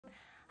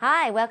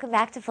Hi, welcome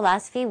back to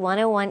Philosophy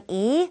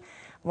 101E,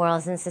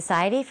 Morals in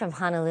Society from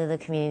Honolulu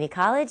Community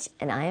College,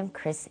 and I am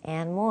Chris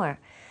Ann Moore.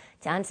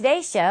 On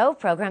today's show,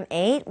 Program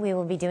 8, we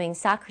will be doing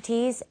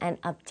Socrates and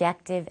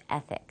objective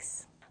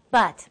ethics.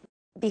 But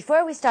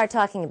before we start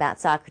talking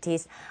about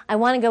Socrates, I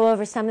want to go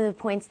over some of the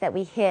points that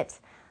we hit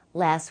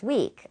last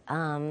week,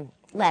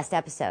 last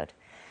episode.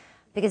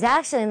 Because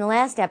actually in the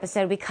last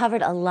episode we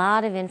covered a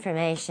lot of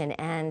information,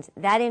 and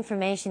that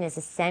information is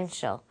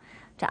essential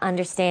to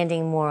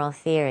understanding moral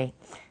theory.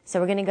 So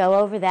we're going to go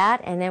over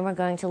that, and then we're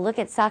going to look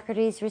at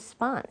Socrates'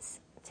 response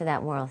to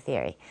that moral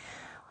theory.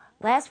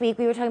 Last week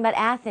we were talking about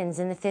Athens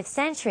in the 5th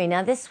century.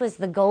 Now this was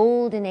the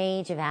golden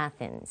age of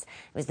Athens.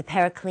 It was the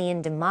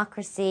Periclean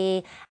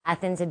democracy.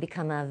 Athens had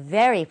become a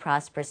very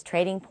prosperous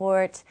trading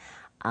port.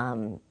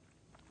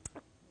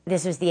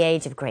 This was the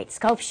age of great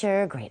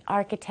sculpture, great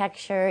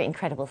architecture,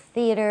 incredible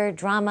theater,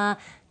 drama,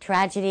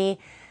 tragedy.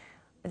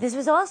 But this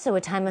was also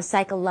a time of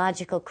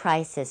psychological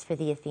crisis for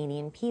the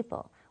Athenian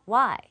people.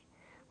 Why?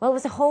 Well, it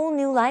was a whole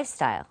new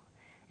lifestyle.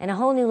 And a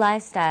whole new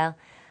lifestyle,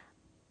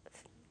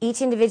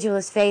 each individual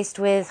is faced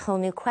with whole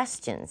new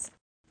questions.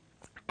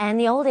 And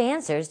the old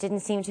answers didn't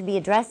seem to be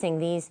addressing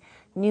these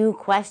new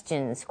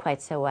questions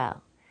quite so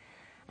well.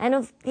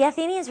 And the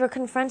Athenians were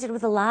confronted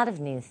with a lot of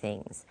new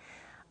things.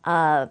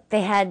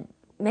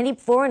 Many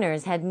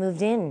foreigners had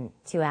moved in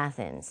to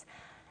Athens.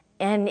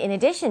 And in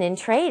addition, in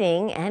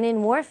trading and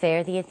in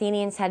warfare, the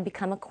Athenians had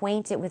become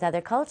acquainted with other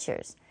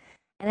cultures.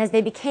 And as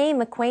they became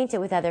acquainted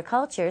with other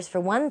cultures,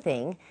 for one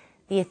thing,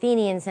 the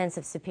Athenian sense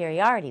of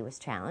superiority was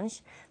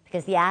challenged,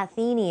 because the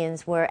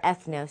Athenians were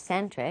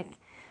ethnocentric,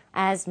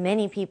 as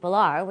many people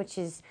are, which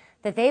is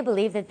that they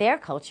believed that their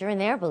culture and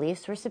their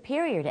beliefs were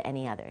superior to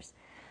any others.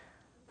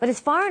 But as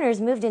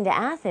foreigners moved into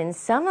Athens,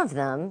 some of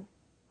them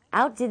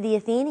outdid the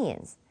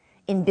Athenians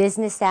in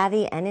business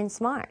savvy and in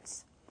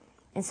smarts.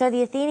 And so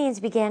the Athenians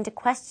began to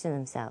question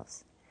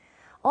themselves.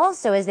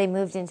 Also, as they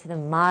moved into the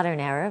modern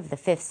era of the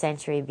 5th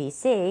century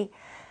BC,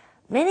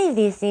 many of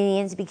the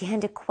Athenians began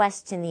to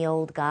question the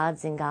old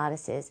gods and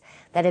goddesses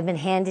that had been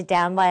handed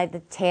down by the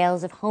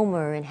tales of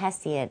Homer and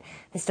Hesiod,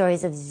 the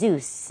stories of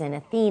Zeus and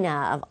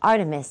Athena, of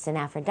Artemis and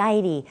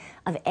Aphrodite,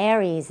 of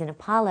Ares and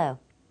Apollo.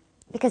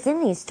 Because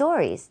in these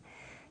stories,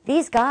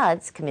 these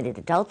gods committed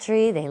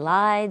adultery, they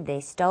lied,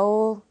 they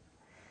stole.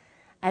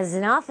 As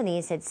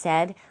Xenophanes had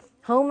said,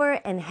 Homer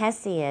and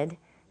Hesiod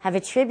have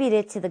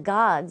attributed to the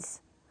gods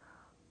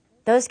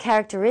those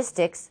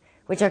characteristics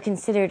which are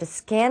considered a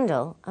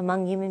scandal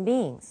among human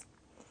beings.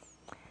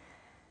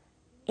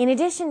 In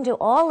addition to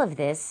all of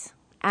this,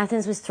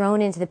 Athens was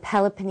thrown into the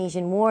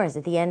Peloponnesian Wars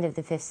at the end of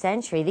the 5th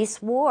century.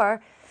 This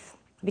war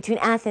between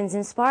Athens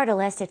and Sparta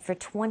lasted for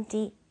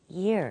 20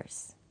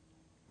 years.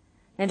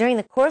 Now, during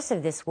the course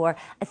of this war,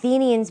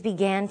 Athenians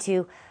began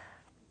to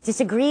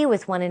disagree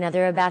with one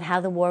another about how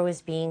the war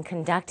was being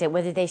conducted,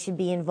 whether they should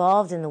be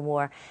involved in the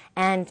war.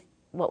 And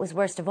what was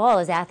worst of all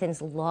is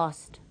Athens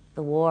lost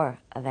the war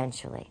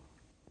eventually.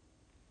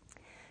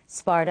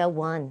 Sparta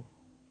won.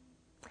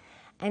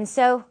 And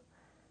so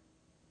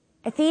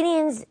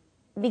Athenians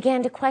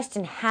began to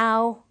question,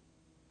 how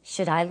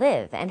should I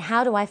live? And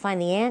how do I find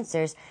the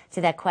answers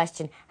to that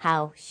question,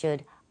 how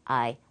should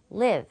I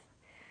live?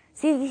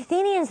 See, the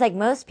Athenians, like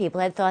most people,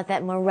 had thought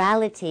that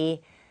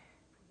morality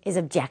is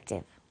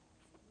objective.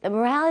 That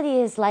morality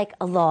is like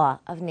a law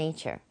of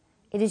nature.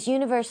 It is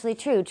universally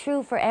true,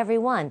 true for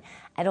everyone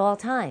at all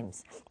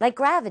times. Like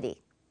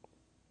gravity.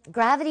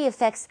 Gravity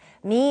affects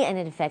me and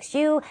it affects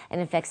you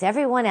and it affects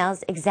everyone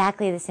else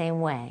exactly the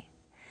same way.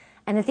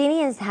 And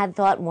Athenians had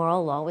thought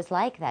moral law was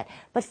like that.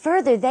 But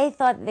further, they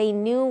thought they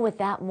knew what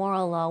that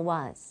moral law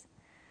was.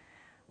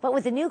 But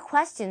with the new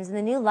questions and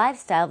the new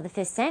lifestyle of the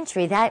 5th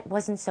century, that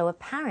wasn't so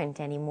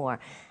apparent anymore.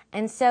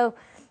 And so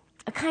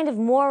a kind of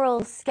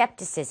moral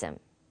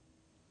skepticism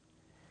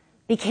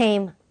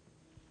became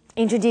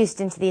introduced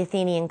into the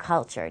Athenian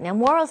culture. Now,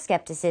 moral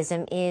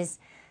skepticism is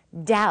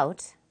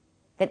doubt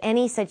that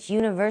any such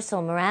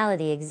universal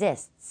morality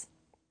exists.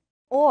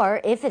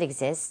 Or, if it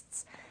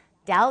exists,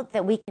 doubt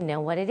that we can know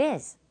what it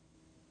is.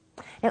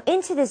 Now,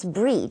 into this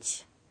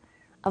breach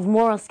of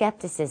moral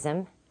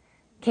skepticism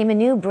came a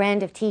new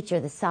brand of teacher,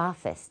 the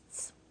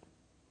Sophists.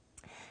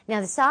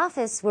 Now, the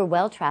Sophists were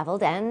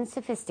well-traveled and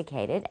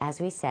sophisticated, as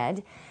we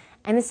said,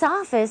 and the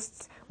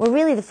Sophists were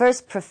really the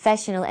first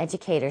professional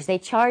educators. They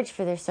charged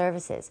for their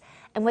services.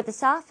 And what the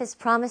Sophists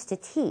promised to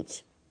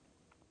teach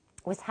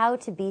was how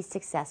to be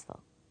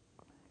successful.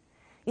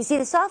 You see,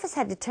 the Sophists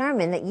had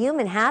determined that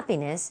human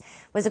happiness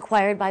was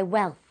acquired by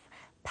wealth,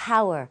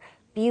 power,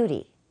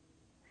 beauty.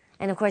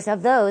 And of course,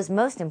 of those,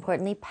 most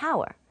importantly,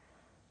 power.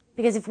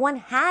 Because if one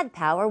had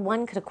power,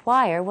 one could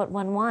acquire what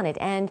one wanted.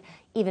 And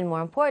even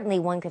more importantly,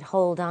 one could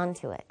hold on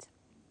to it.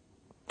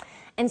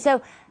 And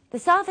so the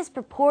Sophists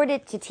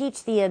purported to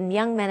teach the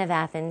young men of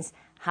Athens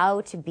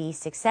how to be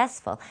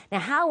successful. Now,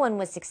 how one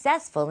was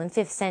successful in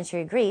 5th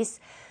century Greece,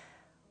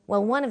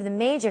 well, one of the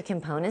major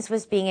components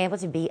was being able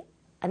to be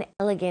an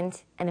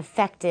elegant and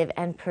effective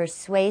and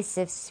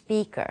persuasive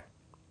speaker.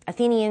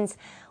 Athenians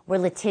were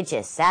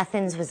litigious.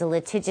 Athens was a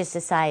litigious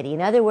society.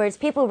 In other words,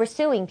 people were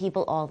suing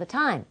people all the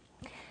time.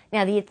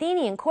 Now, the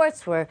Athenian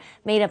courts were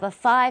made up of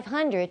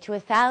 500 to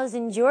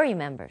 1,000 jury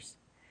members.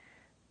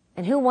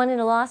 And who won in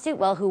a lawsuit?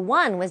 Well, who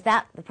won was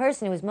the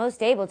person who was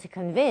most able to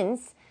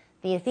convince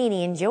the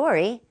Athenian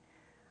jury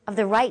of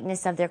the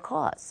rightness of their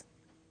cause.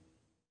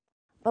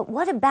 But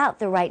what about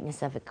the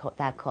rightness of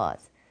that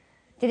cause?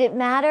 Did it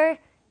matter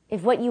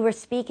if what you were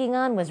speaking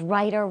on was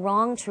right or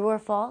wrong, true or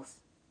false?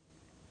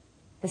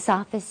 The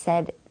sophists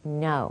said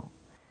no,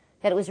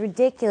 that it was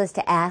ridiculous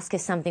to ask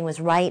if something was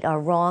right or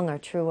wrong or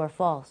true or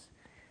false.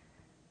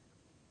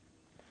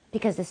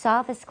 Because the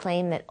sophists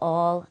claimed that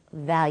all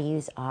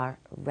values are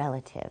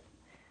relative.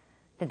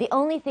 That the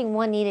only thing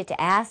one needed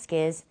to ask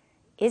is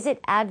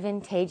it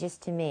advantageous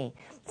to me?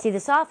 See, the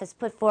sophists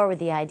put forward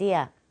the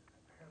idea,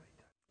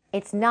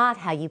 it's not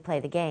how you play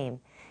the game,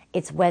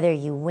 it's whether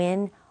you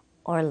win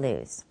or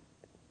lose.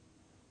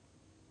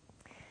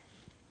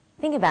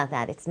 Think about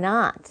that. It's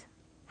not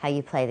how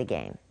you play the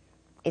game.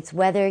 It's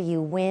whether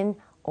you win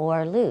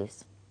or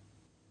lose.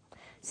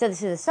 So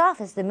to the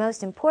sophists, the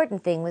most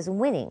important thing was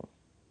winning.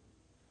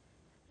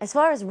 As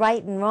far as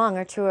right and wrong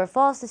or true or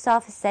false, the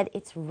sophists said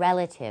it's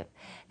relative.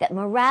 That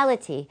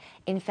morality,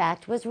 in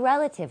fact, was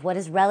relative. What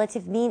does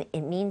relative mean?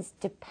 It means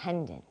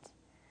dependent.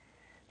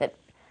 That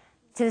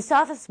to the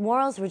sophists,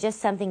 morals were just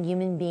something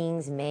human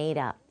beings made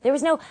up. There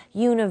was no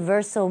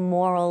universal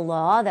moral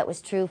law that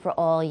was true for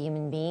all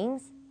human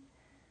beings.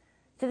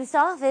 To the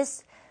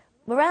sophists,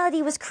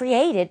 morality was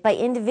created by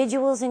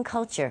individuals and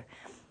culture.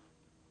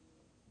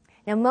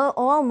 Now,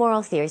 all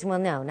moral theories, well,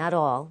 no, not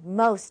all,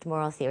 most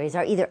moral theories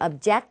are either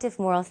objective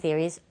moral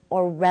theories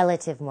or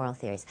relative moral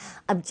theories.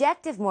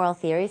 Objective moral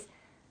theories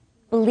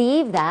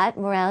believe that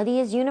morality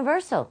is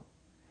universal.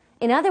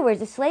 In other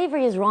words, if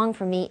slavery is wrong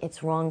for me,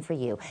 it's wrong for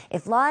you.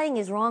 If lying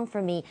is wrong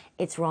for me,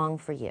 it's wrong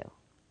for you.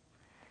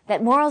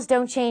 That morals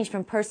don't change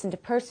from person to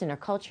person or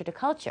culture to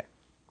culture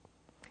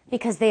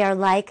because they are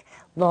like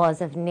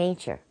laws of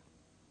nature.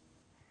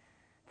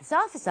 The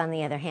sophists, on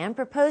the other hand,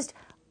 proposed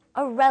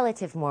a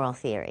relative moral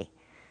theory.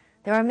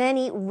 There are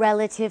many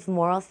relative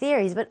moral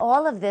theories, but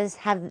all of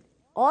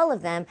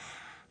them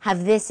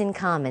have this in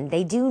common.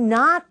 They do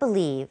not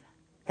believe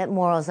that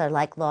morals are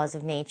like laws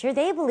of nature.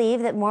 They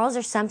believe that morals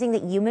are something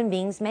that human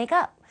beings make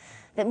up.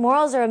 That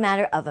morals are a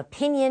matter of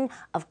opinion,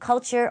 of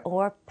culture,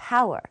 or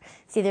power.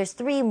 See, there's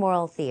three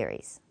moral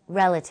theories,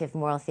 relative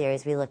moral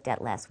theories we looked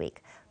at last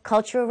week.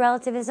 Cultural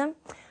relativism,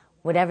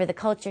 whatever the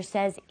culture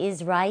says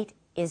is right,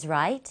 is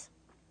right.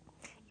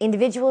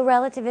 Individual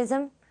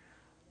relativism,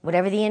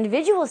 whatever the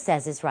individual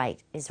says is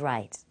right, is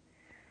right.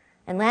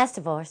 And last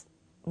of all,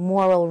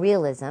 moral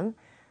realism,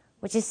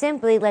 which is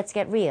simply, let's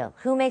get real.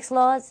 Who makes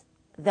laws?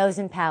 Those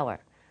in power.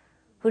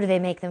 Who do they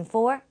make them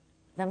for?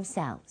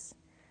 Themselves.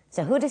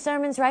 So who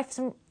determines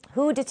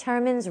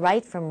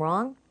right from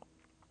wrong?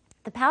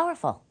 The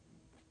powerful.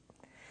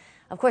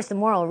 Of course, the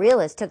moral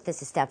realists took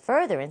this a step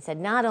further and said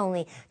not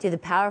only do the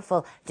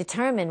powerful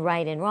determine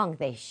right and wrong,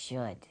 they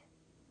should.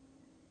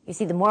 You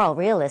see, the moral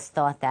realists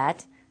thought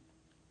that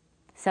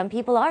some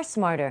people are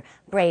smarter,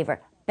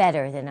 braver,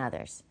 better than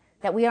others,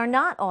 that we are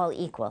not all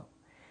equal.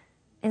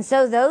 And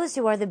so those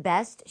who are the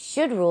best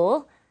should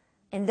rule,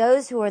 and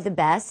those who are the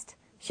best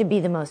should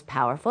be the most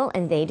powerful,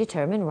 and they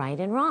determine right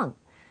and wrong.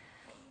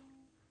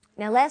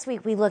 Now, last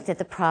week we looked at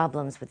the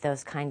problems with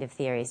those kind of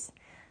theories.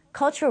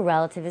 Cultural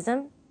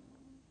relativism,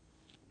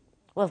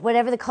 well, if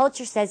whatever the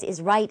culture says is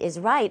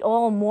right,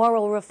 all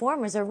moral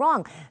reformers are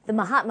wrong. The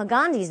Mahatma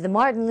Gandhis, the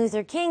Martin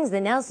Luther Kings,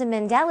 the Nelson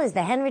Mandelas,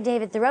 the Henry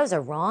David Thoreaus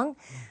are wrong.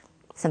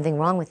 Something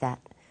wrong with that.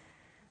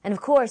 And of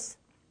course,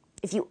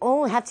 if you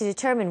only have to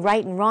determine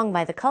right and wrong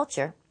by the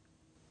culture,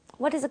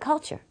 what is a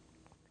culture?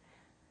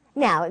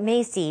 Now, it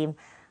may seem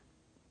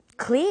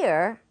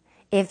clear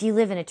if you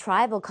live in a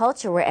tribal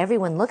culture where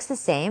everyone looks the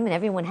same and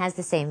everyone has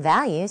the same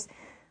values,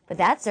 but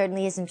that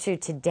certainly isn't true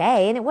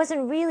today, and it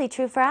wasn't really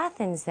true for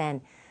Athens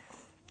then.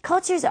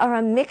 Cultures are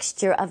a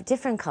mixture of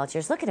different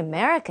cultures. Look at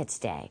America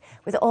today,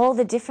 with all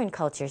the different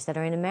cultures that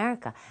are in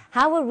America.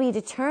 How would we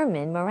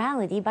determine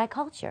morality by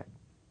culture?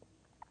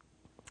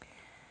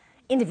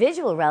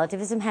 Individual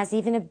relativism has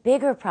even a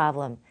bigger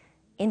problem.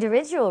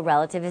 Individual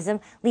relativism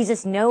leaves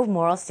us no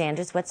moral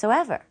standards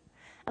whatsoever.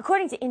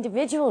 According to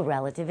individual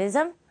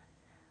relativism,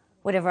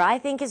 whatever I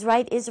think is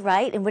right,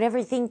 and whatever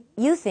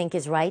you think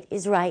is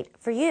right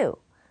for you.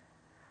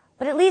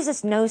 But it leaves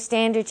us no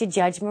standard to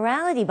judge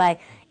morality by.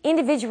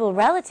 Individual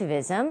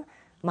relativism,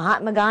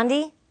 Mahatma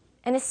Gandhi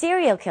and a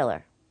serial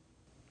killer.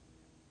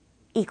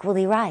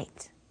 Equally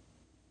right.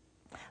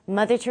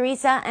 Mother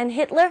Teresa and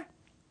Hitler?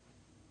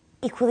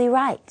 Equally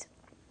right.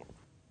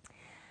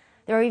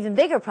 There are even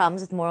bigger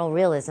problems with moral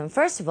realism.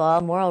 First of all,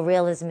 moral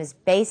realism is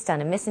based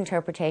on a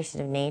misinterpretation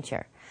of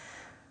nature.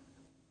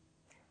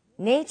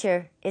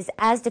 Nature is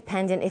as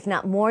dependent, if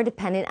not more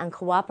dependent, on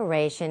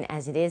cooperation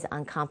as it is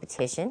on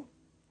competition.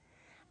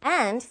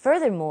 And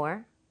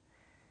furthermore,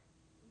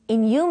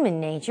 in human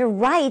nature,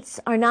 rights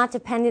are not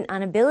dependent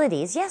on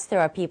abilities. Yes, there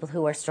are people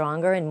who are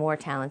stronger and more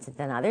talented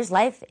than others.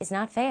 Life is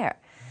not fair.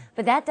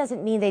 but that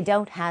doesn't mean they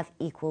don't have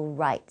equal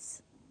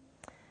rights.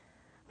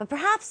 But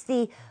perhaps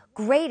the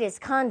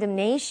greatest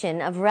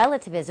condemnation of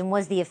relativism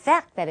was the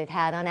effect that it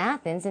had on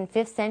Athens in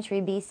 5th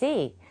century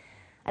BC,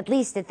 at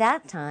least at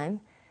that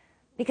time,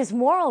 because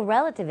moral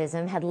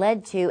relativism had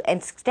led to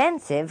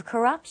extensive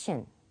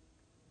corruption.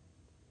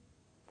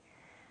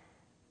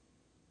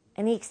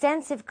 And the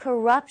extensive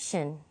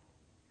corruption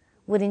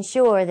would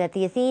ensure that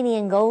the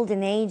Athenian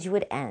Golden Age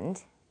would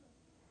end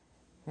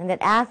and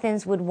that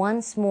Athens would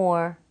once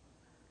more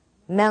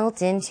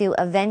melt into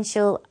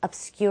eventual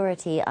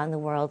obscurity on the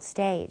world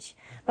stage.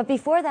 But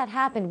before that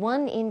happened,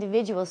 one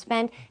individual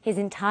spent his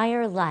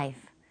entire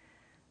life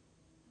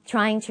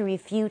trying to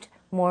refute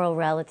moral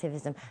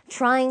relativism,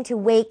 trying to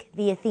wake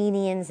the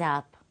Athenians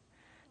up,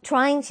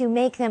 trying to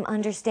make them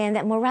understand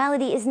that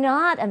morality is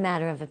not a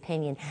matter of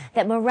opinion,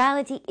 that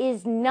morality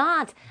is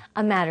not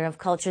a matter of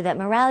culture, that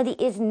morality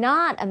is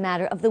not a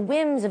matter of the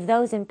whims of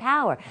those in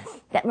power,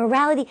 that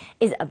morality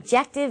is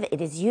objective, it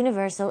is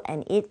universal,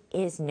 and it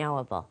is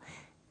knowable.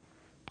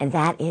 And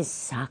that is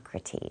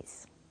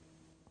Socrates.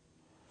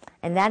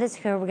 And that is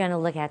who we're going to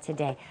look at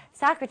today.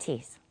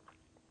 Socrates.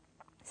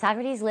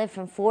 Socrates lived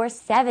from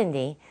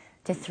 470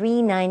 to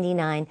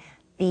 399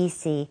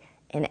 BC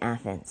in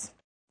Athens.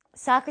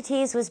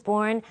 Socrates was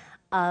born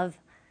of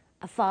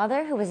a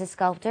father who was a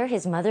sculptor.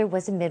 His mother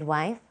was a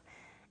midwife.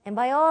 And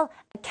by all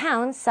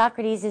accounts,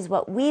 Socrates is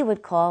what we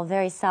would call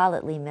very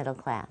solidly middle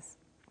class.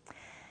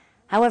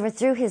 However,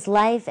 through his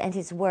life and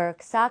his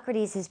work,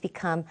 Socrates has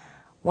become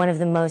one of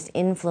the most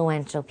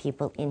influential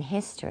people in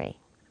history.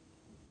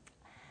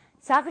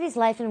 Socrates'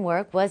 life and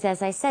work was,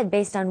 as I said,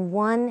 based on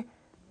one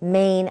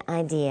main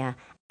idea.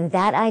 And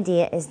that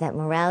idea is that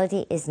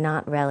morality is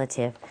not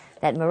relative.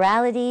 That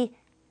morality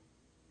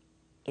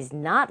is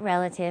not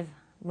relative,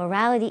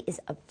 morality is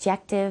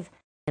objective,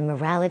 and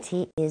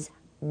morality is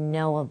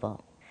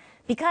knowable.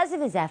 Because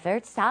of his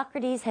efforts,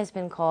 Socrates has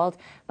been called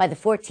by the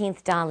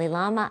 14th Dalai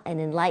Lama an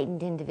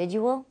enlightened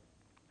individual.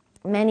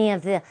 Many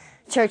of the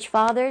church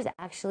fathers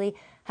actually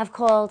have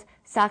called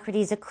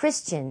Socrates a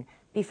Christian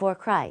before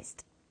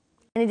Christ.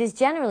 And it is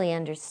generally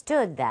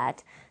understood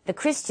that the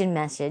Christian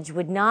message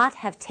would not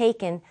have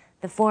taken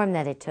the form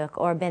that it took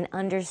or been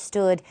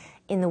understood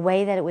in the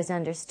way that it was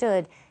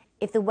understood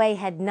if the way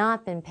had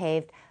not been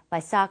paved by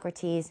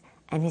Socrates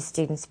and his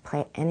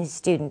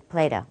student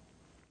Plato.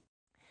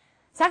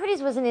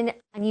 Socrates was an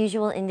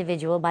unusual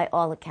individual by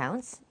all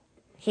accounts.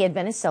 He had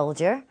been a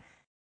soldier,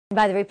 and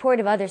by the report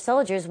of other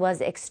soldiers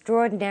was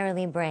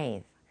extraordinarily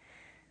brave.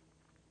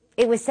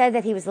 It was said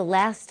that he was the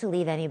last to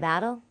leave any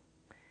battle.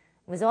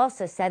 It was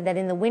also said that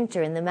in the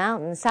winter in the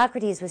mountains,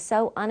 Socrates was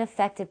so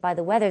unaffected by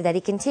the weather that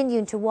he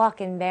continued to walk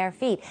in bare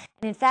feet,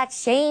 and in fact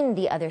shamed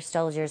the other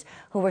soldiers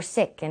who were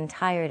sick and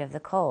tired of the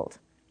cold.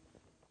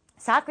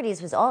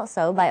 Socrates was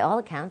also, by all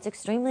accounts,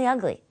 extremely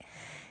ugly.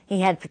 He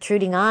had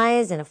protruding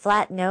eyes and a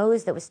flat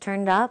nose that was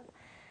turned up,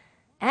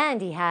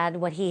 and he had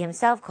what he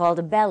himself called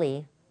a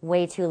belly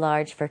way too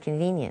large for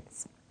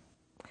convenience.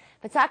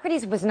 But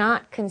Socrates was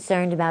not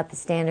concerned about the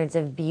standards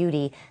of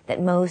beauty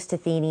that most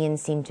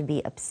Athenians seemed to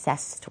be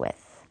obsessed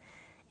with.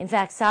 In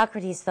fact,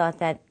 Socrates thought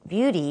that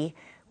beauty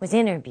was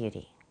inner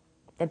beauty,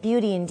 that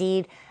beauty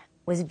indeed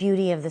was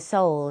beauty of the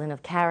soul and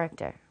of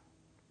character.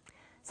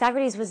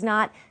 Socrates was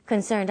not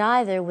concerned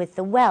either with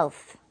the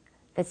wealth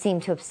that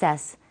seemed to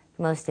obsess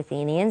most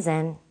Athenians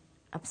and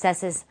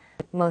obsesses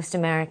most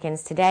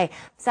Americans today.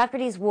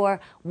 Socrates wore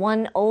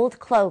one old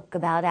cloak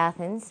about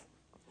Athens.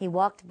 He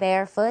walked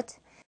barefoot.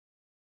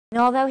 And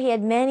although he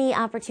had many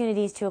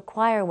opportunities to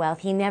acquire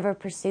wealth, he never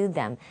pursued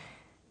them.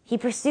 He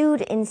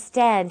pursued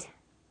instead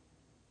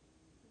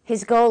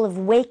his goal of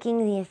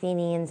waking the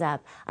Athenians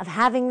up, of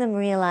having them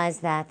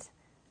realize that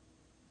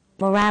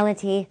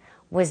morality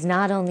was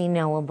not only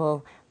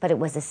knowable, but it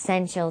was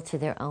essential to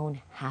their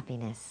own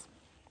happiness.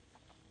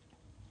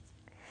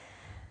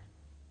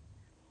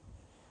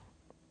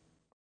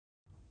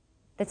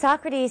 That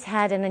Socrates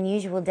had an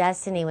unusual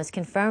destiny was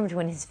confirmed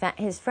when his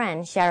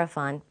friend,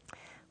 Chaerephon,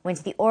 went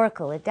to the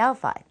oracle at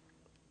Delphi.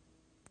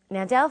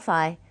 Now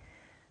Delphi,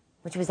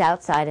 which was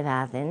outside of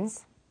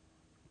Athens,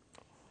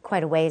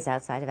 quite a ways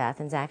outside of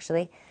Athens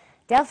actually,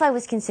 Delphi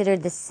was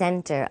considered the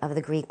center of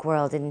the Greek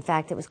world, and in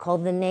fact it was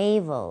called the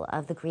navel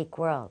of the Greek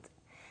world.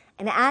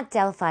 And at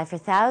Delphi for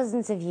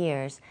thousands of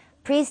years,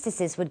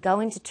 priestesses would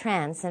go into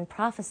trance and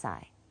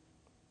prophesy.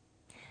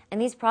 And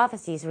these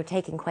prophecies were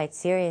taken quite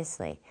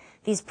seriously.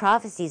 These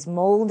prophecies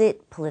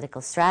molded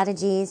political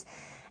strategies,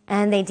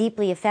 and they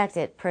deeply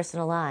affected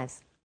personal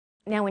lives.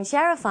 Now, when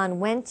Chaerephon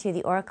went to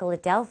the oracle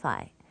at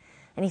Delphi,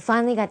 and he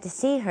finally got to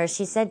see her,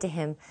 she said to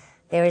him,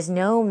 "There is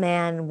no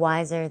man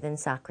wiser than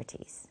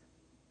Socrates."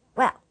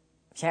 Well,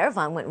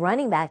 Chaerephon went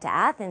running back to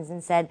Athens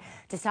and said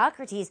to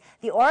Socrates,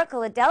 "The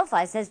oracle at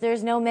Delphi says there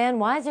is no man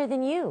wiser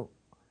than you."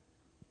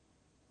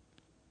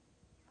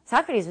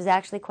 Socrates was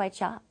actually quite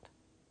shocked.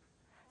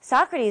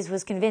 Socrates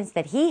was convinced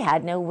that he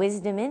had no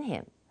wisdom in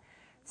him,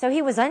 so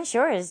he was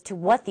unsure as to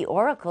what the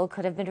oracle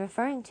could have been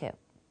referring to.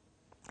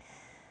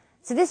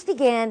 So this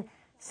began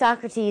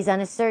Socrates on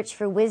a search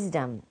for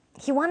wisdom,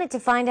 he wanted to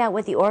find out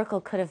what the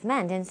oracle could have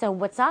meant. And so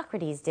what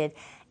Socrates did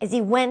is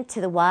he went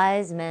to the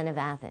wise men of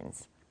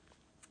Athens.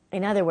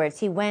 In other words,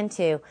 he went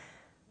to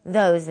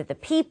those that the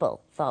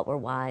people thought were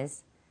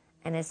wise,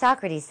 and as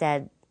Socrates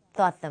said,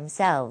 thought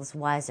themselves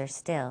wiser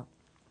still.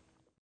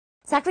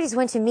 Socrates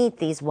went to meet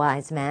these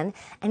wise men,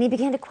 and he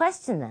began to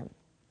question them.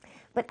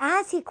 But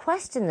as he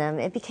questioned them,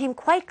 it became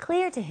quite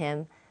clear to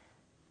him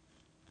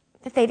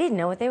that they didn't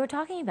know what they were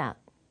talking about.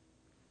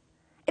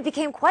 It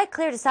became quite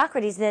clear to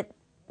Socrates that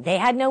they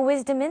had no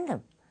wisdom in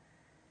them.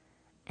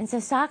 And so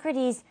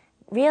Socrates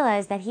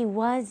realized that he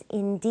was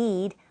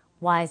indeed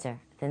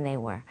wiser than they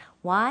were.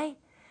 Why?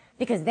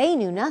 Because they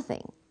knew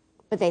nothing,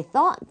 but they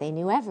thought they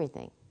knew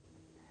everything.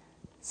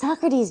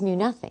 Socrates knew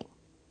nothing,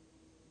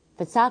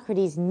 but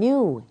Socrates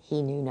knew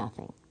he knew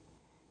nothing.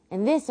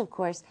 And this, of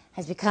course,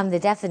 has become the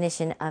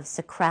definition of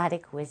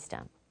Socratic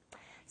wisdom.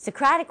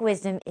 Socratic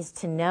wisdom is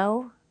to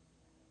know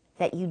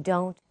that you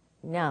don't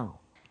know.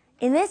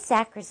 In this,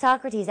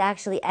 Socrates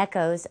actually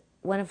echoes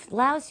one of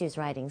Lao Tzu's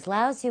writings.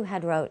 Lao Tzu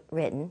had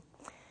written,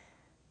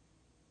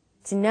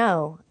 "To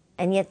know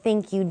and yet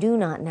think you do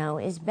not know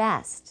is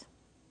best."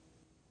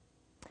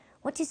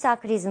 What do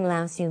Socrates and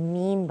Lao Tzu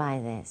mean by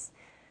this?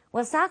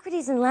 Well,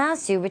 Socrates and Lao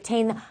Tzu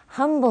retain the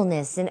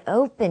humbleness and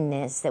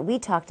openness that we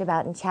talked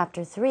about in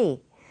Chapter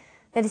 3,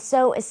 that is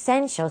so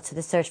essential to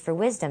the search for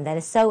wisdom, that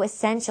is so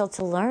essential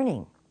to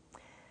learning.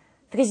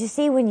 Because you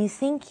see, when you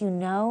think you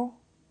know,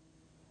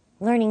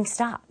 learning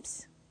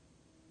stops.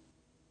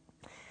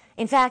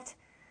 In fact,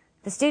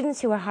 the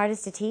students who are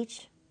hardest to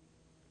teach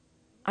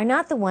are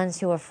not the ones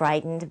who are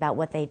frightened about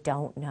what they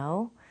don't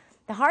know.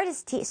 The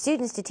hardest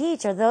students to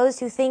teach are those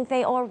who think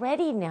they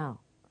already know.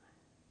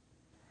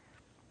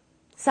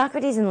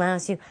 Socrates and Lao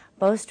Tzu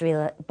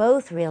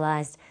both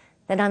realized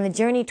that on the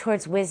journey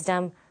towards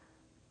wisdom,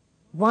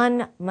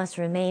 one must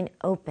remain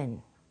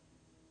open.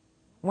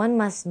 One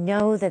must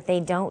know that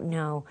they don't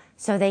know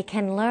so they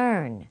can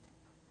learn,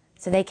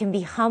 so they can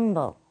be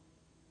humble.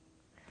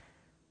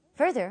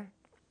 Further,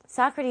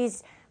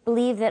 Socrates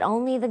believed that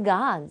only the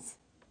gods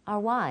are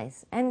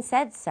wise, and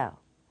said so.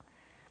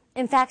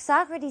 In fact,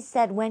 Socrates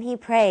said when he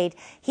prayed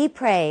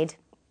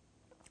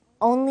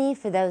only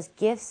for those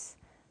gifts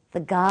the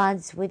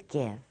gods would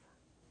give,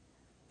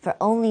 for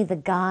only the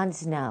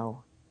gods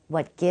know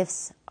what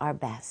gifts are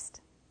best.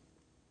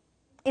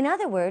 In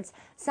other words,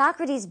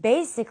 Socrates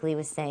basically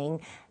was saying,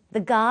 the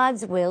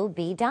gods will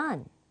be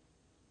done.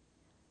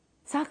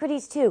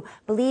 Socrates, too,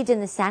 believed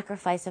in the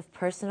sacrifice of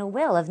personal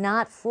will, of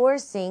not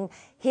forcing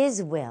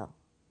his will,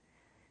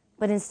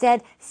 but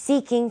instead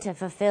seeking to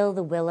fulfill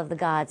the will of the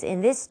gods.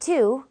 In this,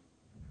 too,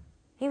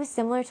 he was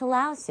similar to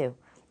Lao Tzu.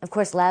 Of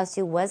course, Lao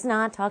Tzu was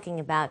not talking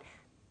about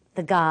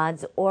the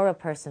gods or a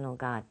personal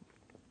god.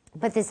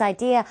 But this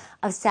idea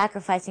of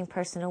sacrificing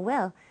personal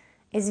will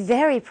is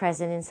very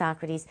present in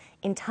Socrates'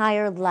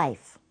 entire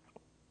life.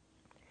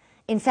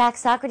 In fact,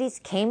 Socrates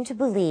came to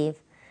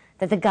believe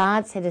that the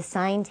gods had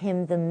assigned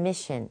him the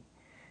mission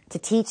to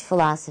teach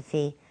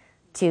philosophy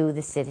to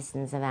the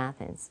citizens of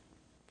Athens.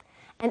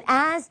 And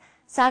as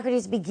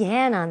Socrates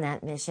began on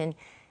that mission,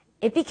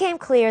 it became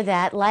clear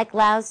that, like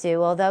Lao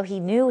Tzu, although he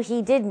knew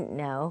he didn't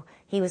know,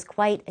 he was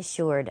quite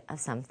assured of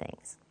some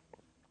things.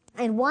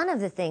 And one of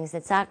the things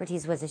that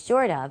Socrates was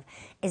assured of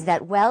is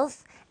that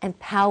wealth and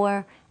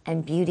power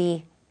and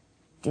beauty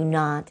do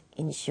not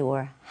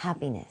ensure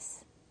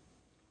happiness.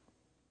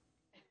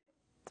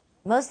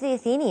 Most of the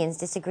Athenians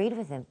disagreed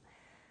with him.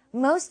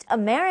 Most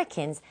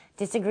Americans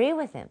disagree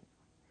with him.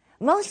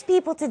 Most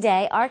people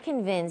today are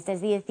convinced,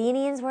 as the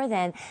Athenians were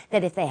then,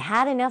 that if they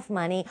had enough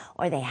money,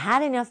 or they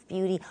had enough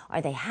beauty, or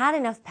they had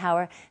enough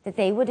power, that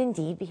they would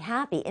indeed be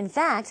happy. In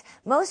fact,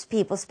 most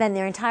people spend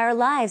their entire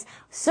lives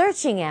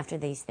searching after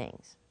these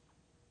things,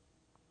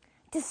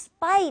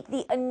 despite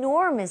the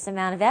enormous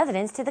amount of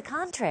evidence to the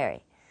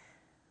contrary.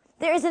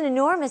 There is an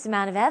enormous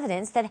amount of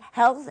evidence that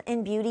health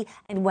and beauty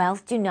and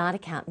wealth do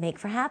not make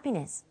for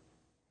happiness.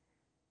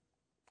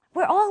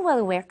 We're all well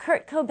aware,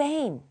 Kurt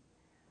Cobain,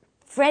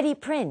 Freddie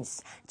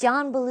Prinze,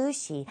 John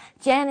Belushi,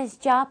 Janis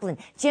Joplin,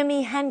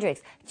 Jimi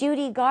Hendrix,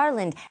 Judy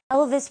Garland,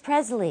 Elvis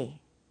Presley.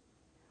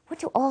 What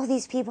do all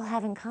these people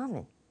have in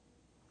common?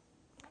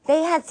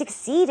 They had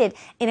succeeded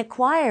in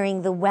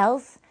acquiring the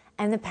wealth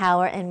and the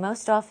power and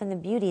most often the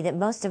beauty that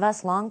most of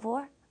us long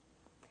for.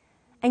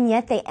 And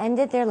yet they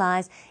ended their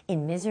lives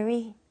in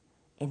misery,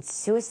 in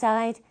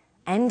suicide,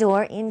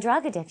 and/or in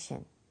drug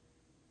addiction.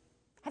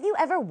 Have you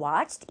ever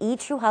watched E!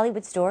 True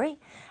Hollywood Story?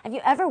 Have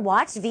you ever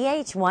watched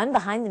VH1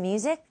 Behind the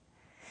Music?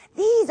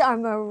 These are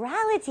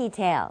morality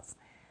tales.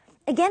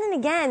 Again and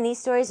again, these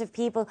stories of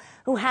people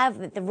who have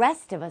what the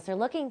rest of us are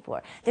looking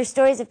for. They're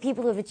stories of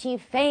people who have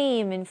achieved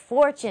fame and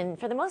fortune.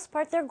 For the most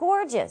part, they're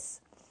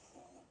gorgeous.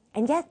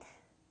 And yet,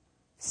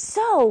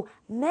 so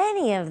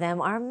many of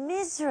them are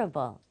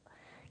miserable.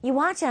 You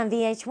watch on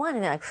VH1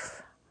 and they're like,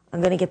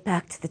 I'm going to get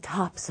back to the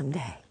top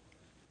someday.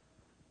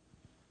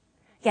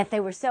 Yet they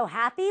were so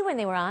happy when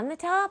they were on the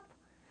top?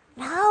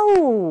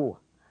 No!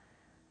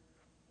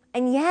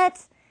 And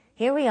yet,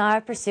 Here we are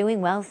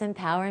pursuing wealth and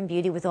power and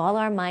beauty with all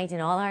our might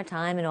and all our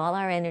time and all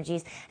our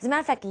energies. As a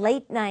matter of fact,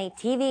 late night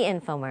TV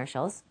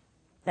infomercials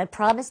that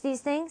promise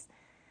these things,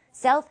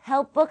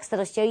 self-help books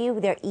that'll show you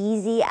their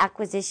easy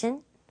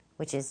acquisition,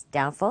 which is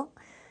doubtful,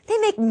 they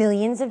make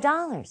millions of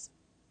dollars.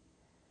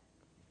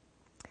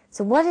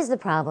 So what is the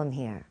problem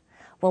here?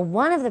 Well,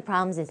 one of the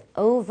problems is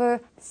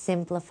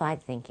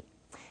oversimplified thinking.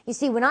 You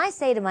see, when I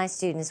say to my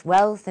students,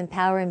 wealth and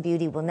power and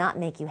beauty will not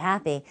make you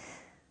happy,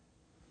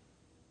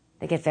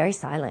 they get very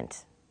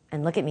silent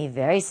and look at me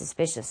very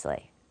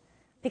suspiciously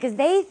because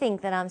they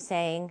think that I'm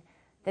saying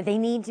that they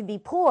need to be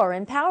poor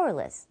and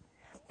powerless.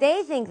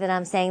 They think that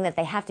I'm saying that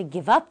they have to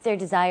give up their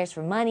desires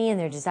for money and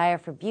their desire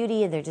for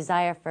beauty and their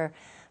desire for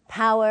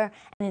power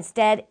and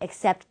instead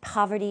accept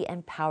poverty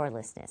and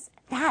powerlessness.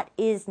 That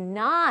is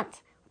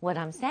not what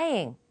I'm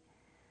saying.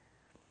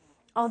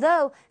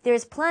 Although there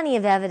is plenty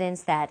of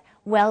evidence that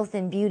wealth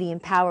and beauty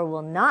and power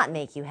will not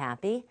make you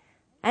happy,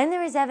 and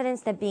there is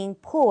evidence that being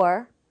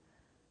poor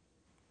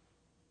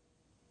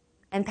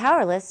and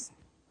powerless,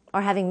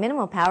 or having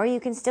minimal power, you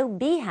can still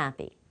be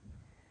happy.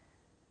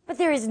 But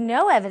there is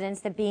no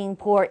evidence that being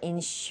poor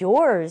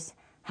ensures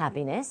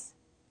happiness.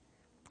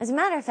 As a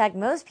matter of fact,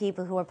 most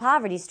people who are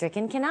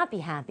poverty-stricken cannot be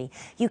happy.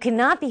 You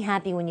cannot be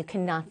happy when you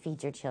cannot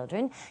feed your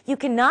children. You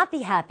cannot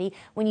be happy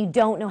when you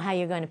don't know how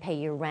you're going to pay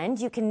your rent.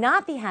 You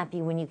cannot be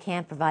happy when you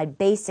can't provide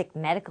basic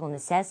medical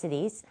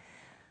necessities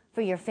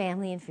for your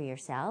family and for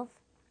yourself.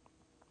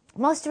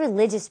 Most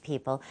religious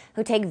people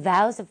who take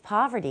vows of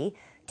poverty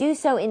do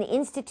so in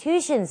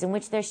institutions in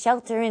which their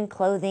shelter and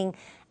clothing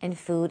and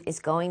food is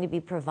going to be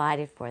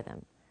provided for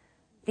them.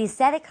 The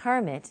ascetic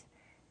hermit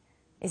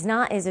is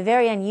a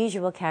very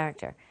unusual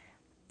character.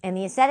 And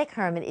the ascetic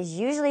hermit is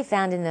usually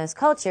found in those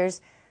cultures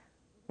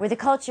where the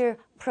culture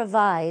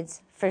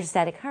provides for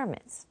ascetic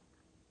hermits.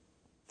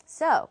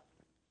 So,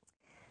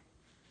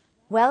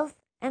 wealth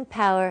and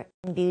power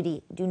and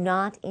beauty do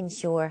not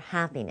ensure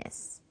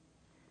happiness.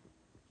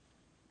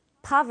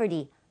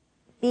 Poverty,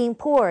 being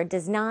poor,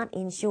 does not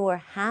ensure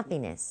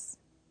happiness.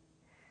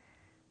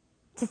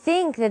 To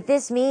think that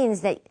this means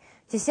that,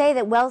 to say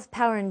that wealth,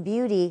 power, and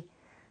beauty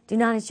do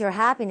not ensure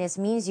happiness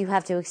means you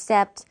have to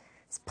accept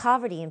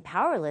poverty and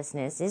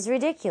powerlessness is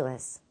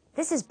ridiculous.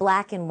 This is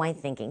black and white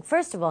thinking.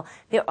 First of all,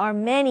 there are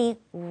many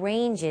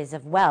ranges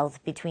of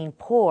wealth between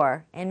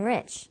poor and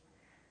rich.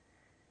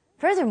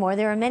 Furthermore,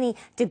 there are many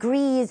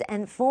degrees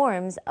and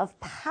forms of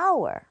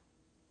power.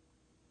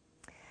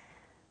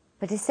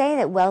 But to say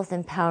that wealth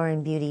and power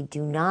and beauty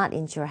do not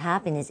ensure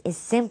happiness is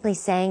simply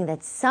saying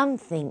that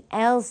something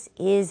else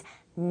is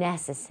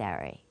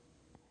necessary.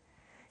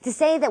 To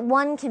say that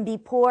one can be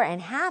poor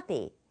and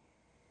happy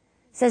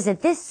says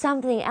that this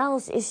something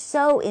else is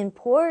so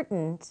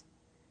important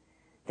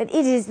that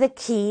it is the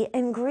key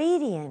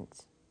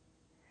ingredient.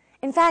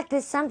 In fact,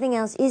 this something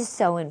else is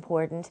so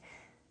important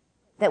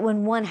that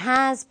when one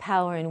has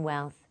power and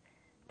wealth,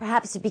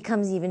 perhaps it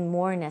becomes even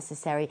more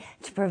necessary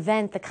to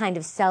prevent the kind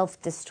of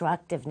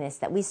self-destructiveness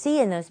that we see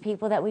in those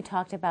people that we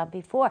talked about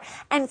before.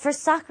 And for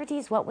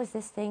Socrates, what was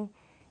this thing?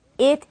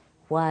 It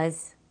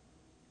was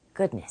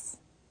goodness.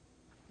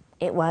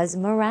 It was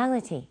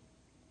morality.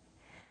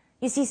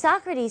 You see,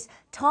 Socrates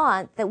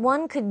taught that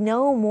one could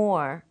no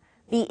more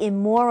be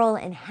immoral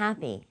and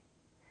happy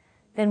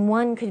than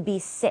one could be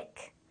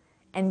sick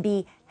and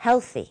be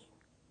healthy.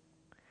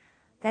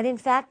 That in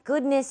fact,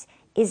 goodness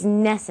is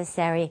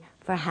necessary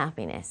for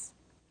happiness.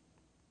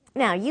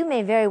 Now, you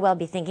may very well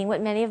be thinking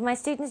what many of my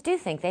students do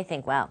think. They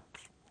think, well,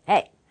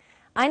 hey,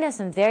 I know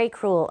some very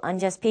cruel,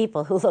 unjust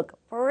people who look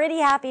pretty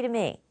happy to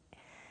me.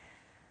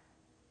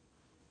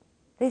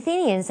 The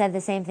Athenians said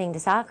the same thing to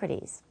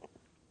Socrates.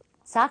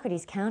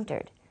 Socrates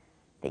countered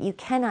that you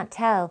cannot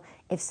tell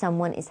if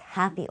someone is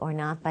happy or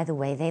not by the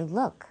way they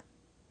look.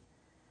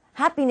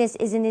 Happiness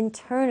is an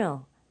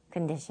internal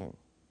condition.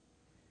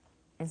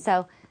 And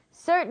so,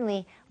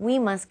 certainly, we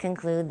must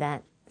conclude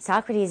that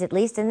Socrates, at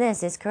least in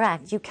this, is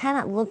correct. You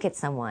cannot look at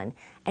someone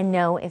and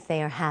know if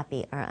they are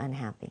happy or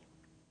unhappy.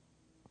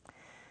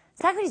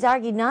 Socrates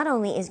argued not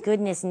only is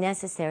goodness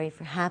necessary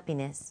for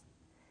happiness,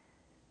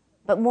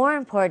 but more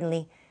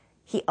importantly,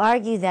 he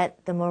argued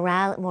that the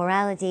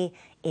morality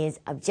is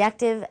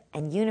objective,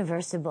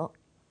 universal,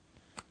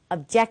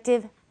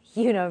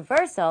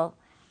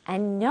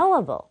 and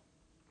knowable.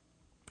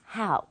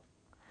 How?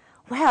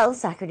 Well,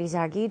 Socrates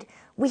argued,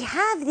 we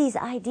have these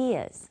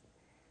ideas.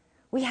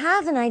 We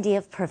have an idea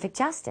of perfect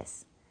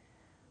justice.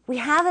 We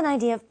have an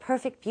idea of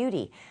perfect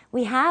beauty.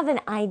 We have an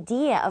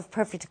idea of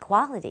perfect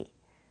equality.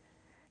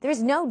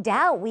 There's no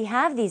doubt we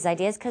have these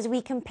ideas because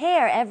we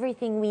compare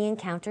everything we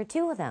encounter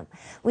to them.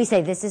 We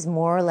say this is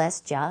more or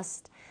less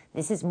just,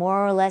 this is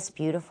more or less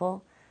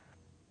beautiful,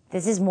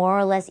 this is more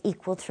or less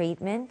equal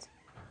treatment.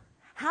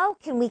 How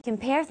can we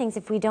compare things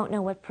if we don't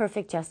know what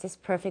perfect justice,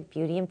 perfect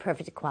beauty, and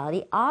perfect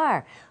equality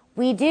are?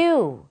 We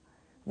do.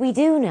 We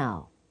do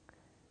know.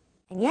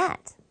 And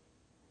yet,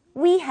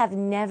 we have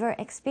never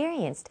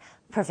experienced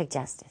perfect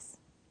justice.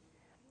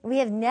 We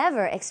have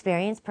never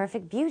experienced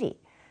perfect beauty.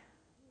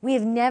 We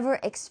have never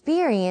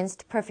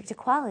experienced perfect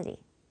equality.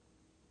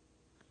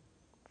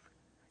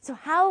 So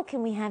how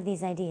can we have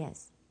these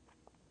ideas?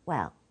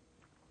 Well,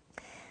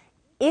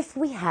 if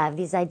we have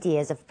these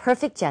ideas of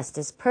perfect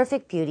justice,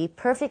 perfect beauty,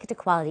 perfect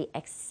equality,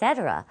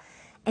 etc.,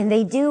 and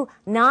they do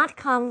not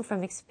come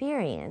from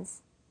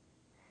experience,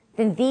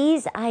 then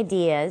these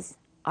ideas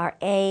are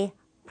a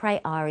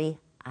priori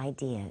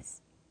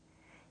ideas.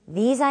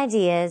 These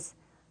ideas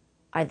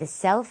are the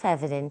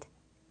self-evident,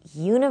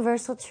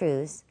 universal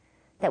truths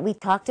that we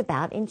talked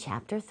about in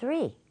Chapter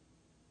 3.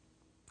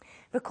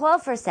 Recall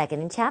for a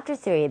second, in Chapter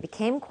 3, it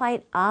became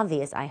quite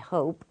obvious, I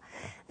hope,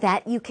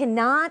 that you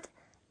cannot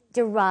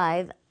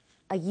derive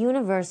a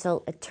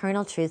universal,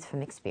 eternal truth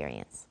from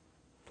experience.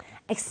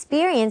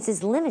 Experience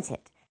is limited.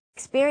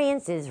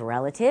 Experience is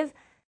relative.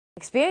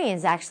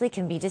 Experience actually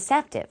can be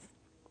deceptive.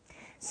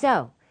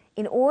 So,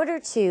 in order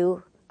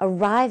to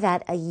arrive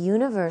at a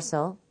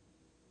universal,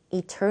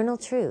 eternal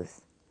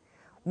truth,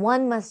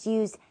 one must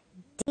use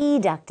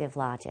deductive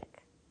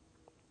logic.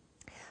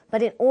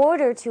 But in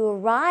order to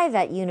arrive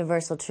at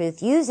universal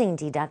truth using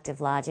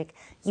deductive logic,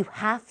 you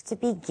have to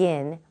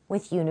begin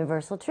with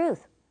universal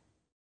truth.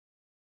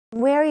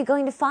 Where are you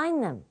going to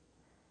find them?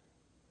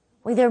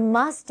 Well, there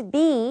must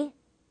be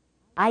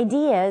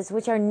ideas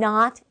which are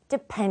not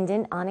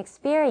dependent on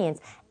experience,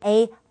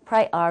 a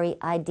priori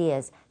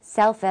ideas,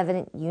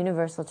 self-evident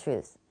universal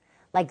truths,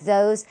 like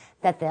those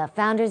that the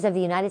founders of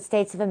the United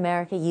States of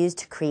America used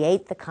to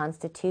create the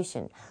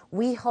Constitution.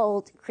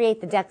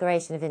 Create the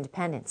Declaration of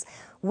Independence.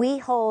 We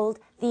hold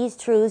these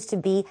truths to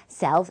be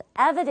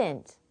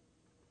self-evident,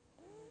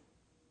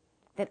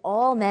 that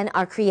all men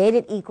are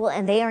created equal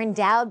and they are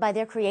endowed by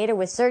their Creator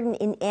with certain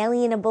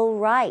inalienable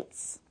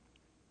rights.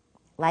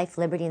 Life,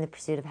 liberty, and the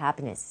pursuit of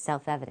happiness,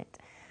 self-evident.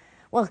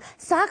 Well,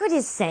 Socrates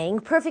is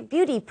saying perfect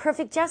beauty,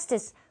 perfect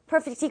justice,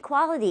 perfect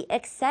equality,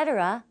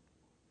 etc.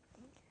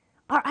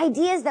 are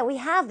ideas that we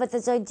have, but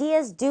those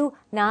ideas do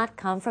not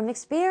come from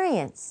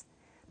experience,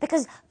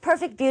 because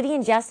perfect beauty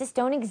and justice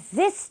don't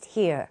exist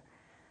here.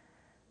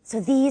 So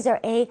these are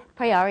a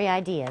priori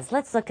ideas.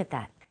 Let's look at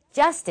that.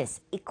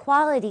 Justice,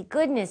 equality,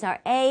 goodness are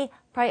a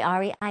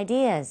priori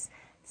ideas,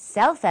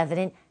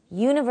 self-evident,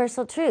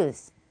 universal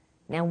truths.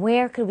 Now,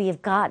 where could we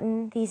have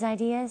gotten these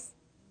ideas?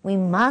 We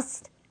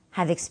must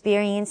have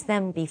experienced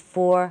them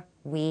before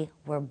we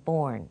were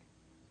born,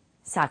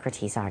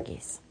 Socrates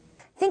argues.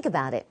 Think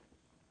about it.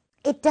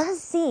 It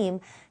does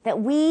seem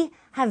that we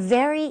have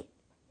very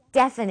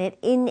definite,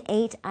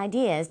 innate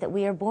ideas that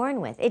we are born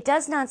with. It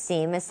does not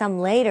seem, as some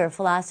later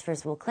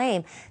philosophers will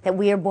claim, that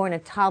we are born a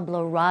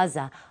tabula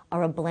rasa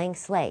or a blank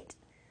slate.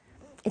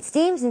 It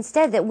seems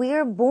instead that we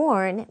are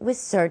born with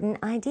certain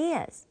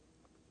ideas.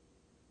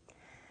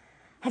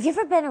 Have you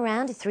ever been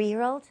around a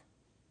 3-year-old?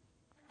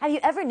 Have you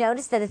ever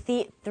noticed that a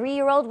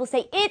 3-year-old will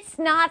say, "It's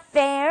not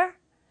fair,"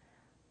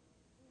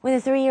 when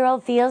the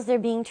 3-year-old feels they're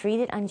being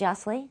treated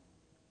unjustly?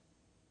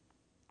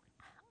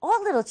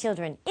 All little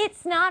children,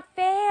 "It's not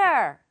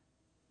fair."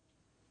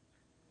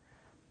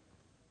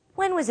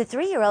 When was a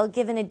 3-year-old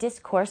given a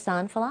discourse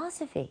on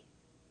philosophy?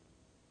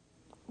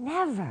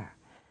 Never.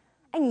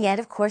 And yet,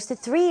 of course, the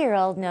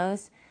 3-year-old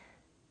knows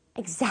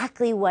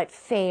exactly what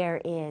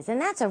fair is. And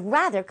that's a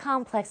rather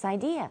complex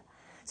idea.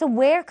 So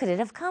where could it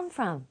have come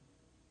from?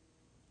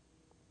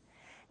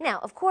 Now,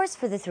 of course,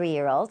 for the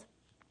 3-year-old,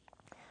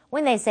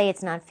 when they say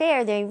it's not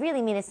fair, they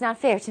really mean it's not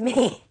fair to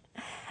me.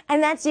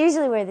 And that's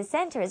usually where the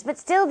center is. But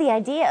still, the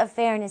idea of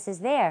fairness is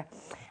there.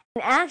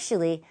 And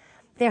actually,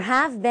 there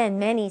have been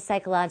many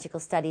psychological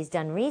studies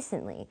done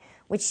recently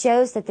which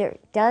shows that there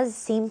does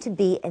seem to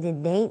be an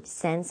innate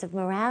sense of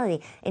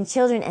morality in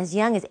children as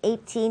young as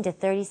 18 to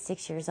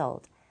 36 years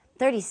old.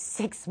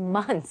 36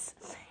 months.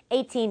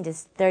 18 to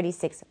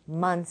 36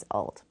 months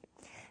old.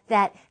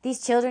 That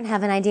these children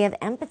have an idea of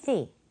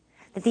empathy.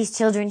 That these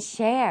children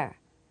share.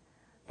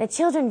 That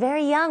children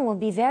very young will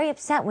be very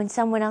upset when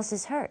someone else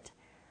is hurt.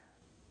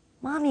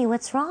 "Mommy,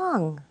 what's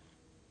wrong?"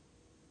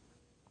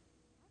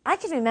 I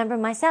can remember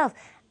myself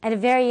at a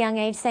very young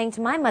age saying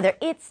to my mother,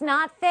 "It's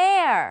not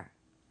fair."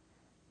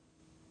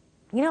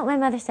 You know what my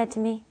mother said to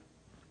me?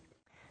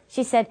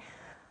 She said,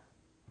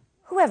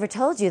 "Whoever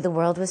told you the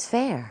world was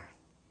fair?"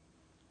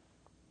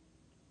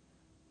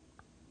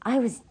 I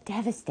was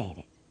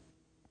devastated.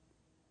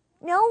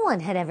 No one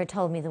had ever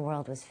told me the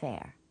world was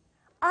fair.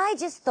 I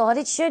just thought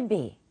it should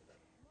be.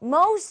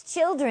 Most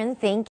children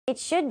think it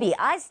should be.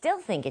 I still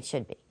think it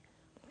should be.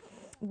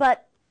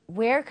 But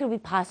where could we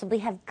possibly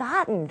have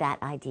gotten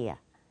that idea?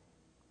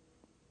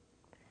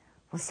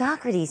 Well,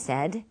 Socrates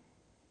said,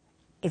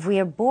 if we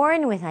are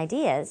born with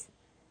ideas,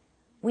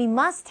 we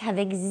must have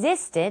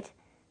existed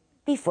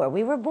before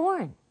we were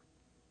born.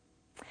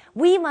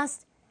 We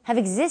must have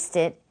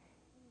existed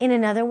in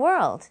another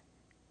world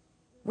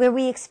where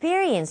we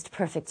experienced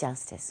perfect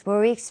justice, where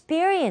we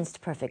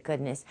experienced perfect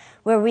goodness,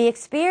 where we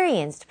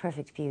experienced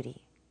perfect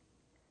beauty.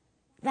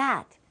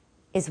 That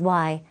is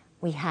why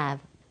we have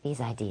these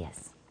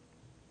ideas.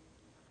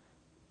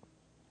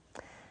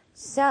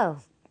 So,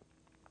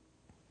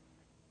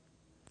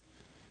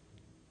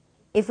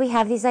 if we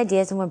have these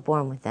ideas and we're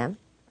born with them,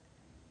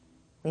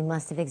 we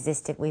must have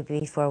existed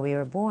before we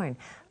were born.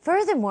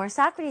 Furthermore,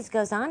 Socrates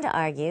goes on to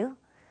argue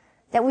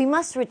that we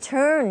must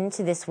return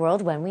to this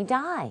world when we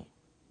die.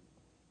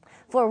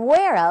 For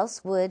where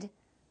else would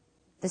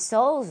the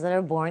souls that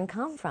are born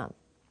come from?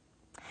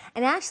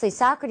 And actually,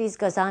 Socrates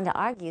goes on to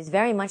argue, is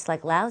very much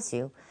like Lao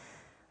Tzu,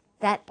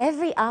 that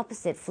every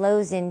opposite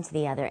flows into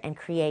the other and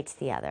creates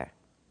the other.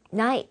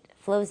 Night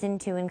flows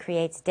into and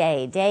creates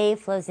day. Day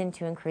flows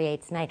into and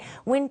creates night.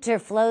 Winter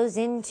flows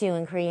into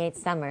and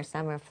creates summer.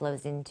 Summer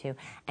flows into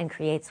and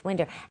creates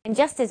winter. And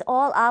just as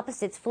all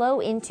opposites flow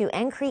into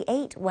and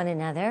create one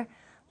another,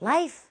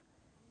 life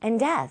and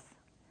death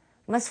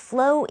must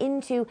flow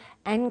into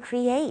and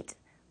create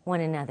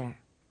one another.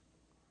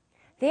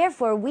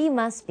 Therefore, we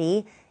must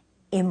be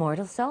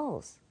immortal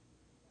souls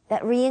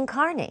that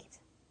reincarnate.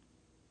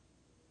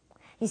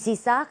 You see,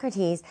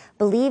 Socrates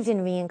believed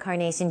in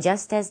reincarnation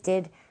just as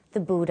did the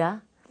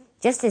Buddha,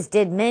 just as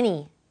did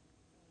many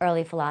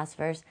early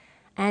philosophers,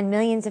 and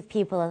millions of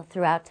people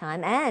throughout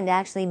time, and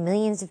actually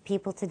millions of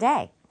people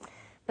today.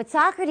 But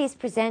Socrates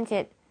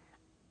presented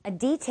a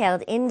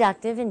detailed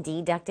inductive and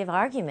deductive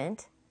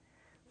argument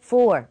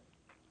for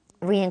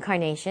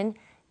reincarnation,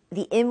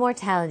 the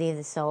immortality of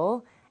the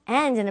soul,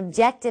 and an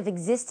objective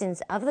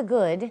existence of the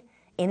good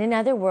in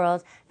another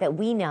world that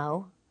we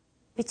know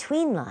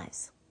between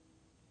lives.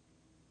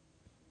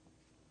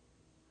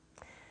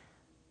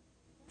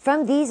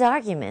 From these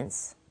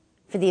arguments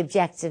for the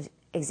objective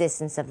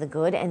existence of the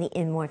good and the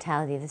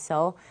immortality of the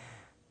soul,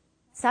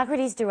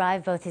 Socrates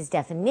derived both his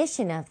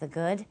definition of the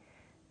good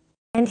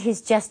and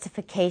his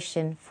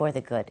justification for the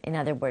good. In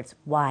other words,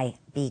 why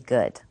be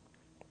good?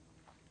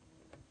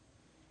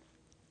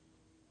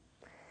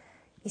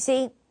 You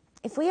see,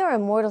 if we are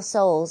immortal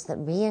souls that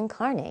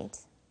reincarnate,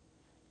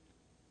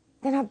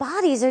 then our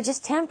bodies are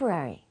just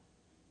temporary.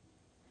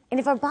 And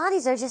if our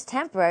bodies are just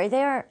temporary,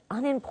 they are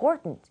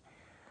unimportant.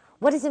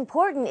 What is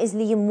important is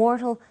the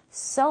immortal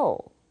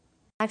soul.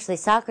 Actually,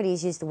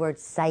 Socrates used the word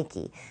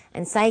psyche,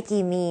 and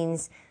psyche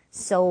means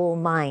soul,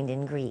 mind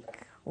in Greek.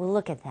 We'll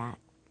look at that.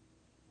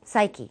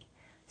 Psyche,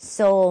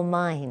 soul,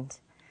 mind.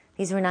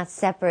 These were not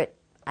separate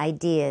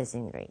ideas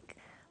in Greek.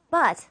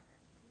 But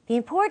the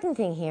important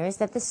thing here is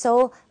that the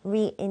soul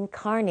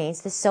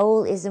reincarnates. The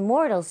soul is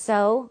immortal,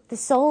 so the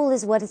soul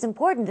is what is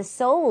important. The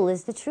soul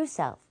is the true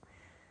self.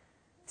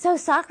 So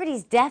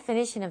Socrates'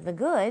 definition of the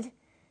good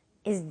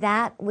is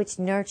that which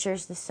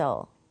nurtures the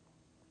soul.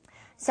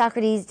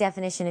 Socrates'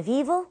 definition of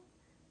evil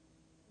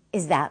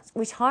is that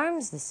which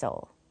harms the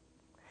soul.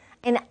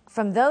 And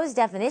from those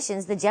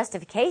definitions, the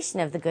justification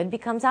of the good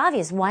becomes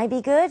obvious. Why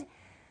be good?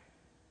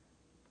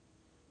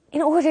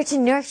 In order to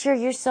nurture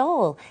your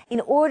soul, in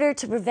order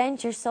to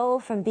prevent your soul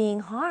from being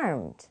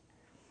harmed.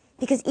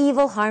 Because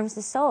evil harms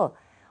the soul.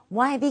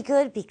 Why be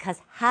good?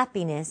 Because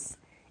happiness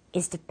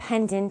is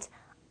dependent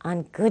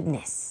on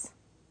goodness.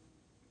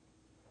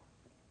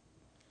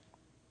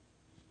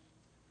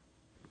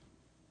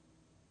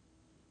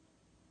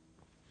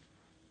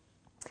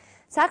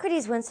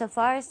 Socrates went so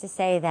far as to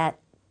say that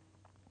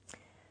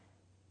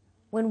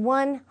when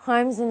one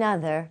harms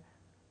another,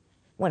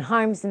 one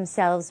harms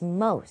themselves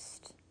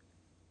most.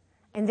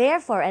 And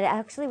therefore, it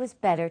actually was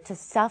better to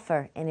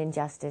suffer an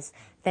injustice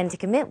than to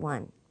commit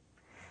one.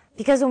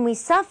 Because when we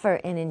suffer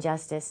an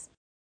injustice,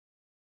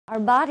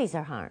 our bodies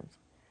are harmed.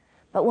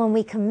 But when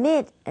we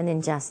commit an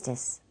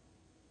injustice,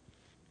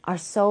 our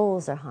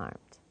souls are harmed.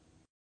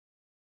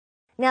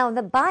 Now,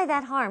 by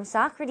that harm,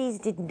 Socrates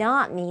did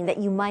not mean that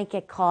you might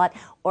get caught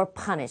or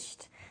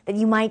punished, that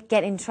you might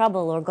get in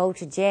trouble or go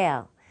to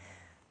jail.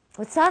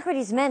 What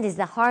Socrates meant is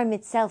the harm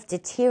itself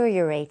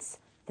deteriorates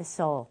the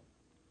soul.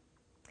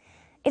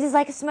 It is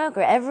like a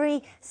smoker.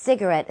 Every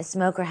cigarette a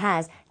smoker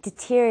has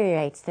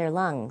deteriorates their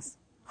lungs,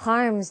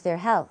 harms their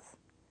health.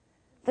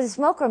 But the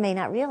smoker may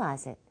not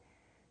realize it.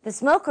 The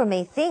smoker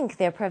may think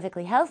they're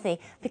perfectly healthy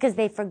because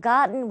they've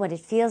forgotten what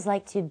it feels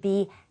like to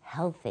be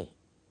healthy.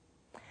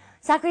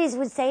 Socrates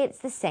would say it's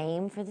the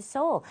same for the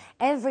soul.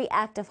 Every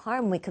act of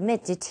harm we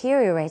commit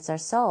deteriorates our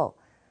soul.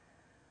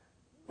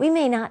 We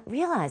may not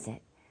realize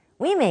it.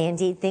 We may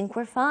indeed think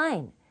we're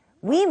fine.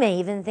 We may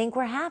even think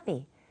we're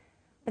happy.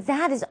 But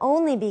that is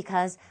only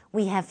because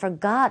we have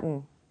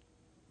forgotten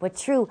what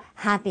true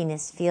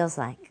happiness feels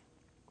like.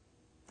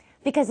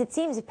 Because it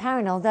seems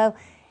apparent, although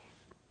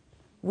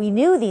we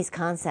knew these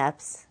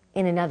concepts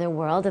in another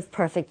world of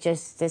perfect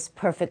justice,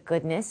 perfect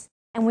goodness,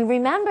 and we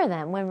remember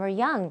them when we're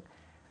young,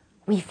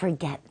 we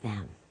forget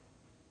them.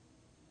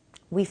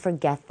 We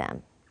forget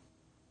them.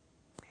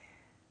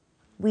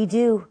 We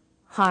do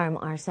harm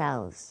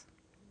ourselves.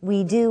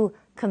 We do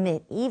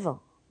commit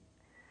evil.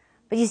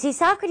 But you see,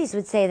 Socrates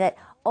would say that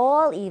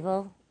all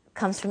evil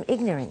comes from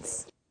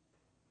ignorance.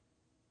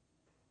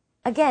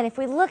 Again, if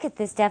we look at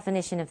this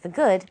definition of the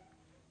good,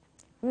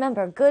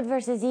 remember, good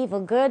versus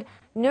evil. Good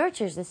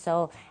nurtures the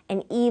soul,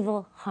 and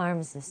evil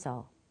harms the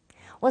soul.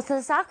 Well,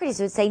 so Socrates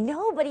would say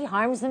nobody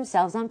harms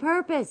themselves on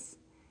purpose.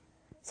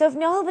 So if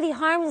nobody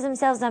harms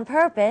themselves on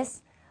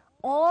purpose,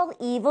 all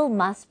evil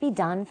must be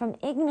done from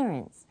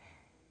ignorance.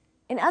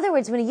 In other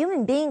words, when a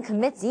human being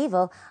commits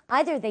evil,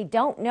 either they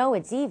don't know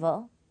it's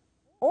evil,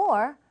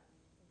 or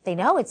they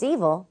know it's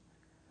evil,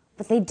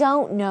 but they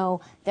don't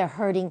know they're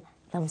hurting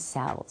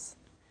themselves.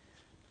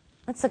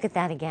 Let's look at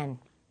that again.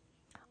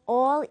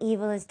 All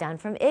evil is done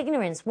from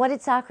ignorance. What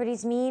did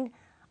Socrates mean?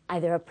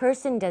 Either a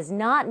person does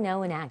not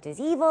know an act is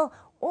evil,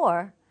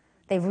 or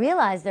they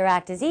realize their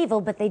act is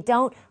evil, but they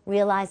don't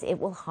realize it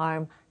will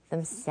harm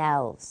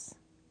themselves.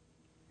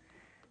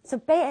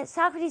 So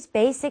Socrates'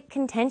 basic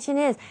contention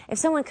is, if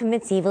someone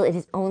commits evil, it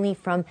is only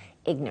from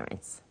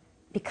ignorance,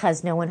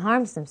 because no one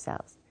harms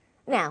themselves.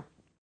 Now,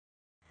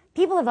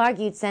 people have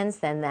argued since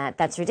then that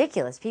that's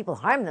ridiculous. People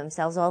harm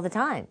themselves all the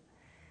time.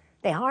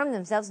 They harm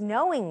themselves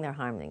knowing they're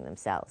harming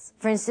themselves.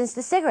 For instance,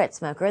 the cigarette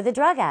smoker or the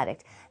drug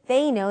addict,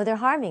 they know they're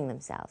harming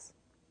themselves.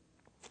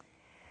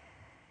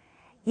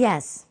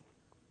 Yes,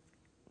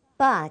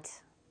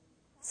 but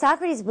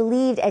Socrates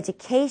believed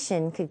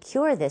education could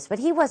cure this, but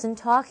he wasn't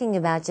talking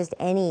about just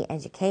any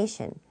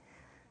education.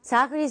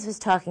 Socrates was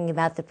talking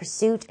about the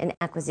pursuit and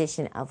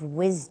acquisition of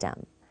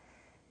wisdom.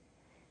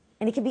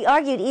 And it can be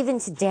argued even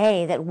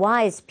today that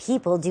wise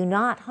people do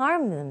not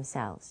harm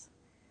themselves.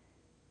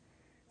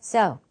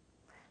 So,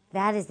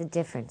 that is the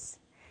difference.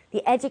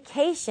 The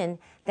education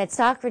that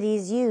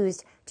Socrates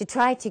used to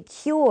try to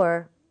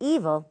cure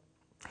evil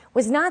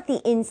was not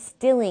the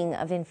instilling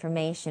of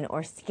information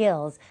or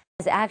skills,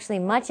 as actually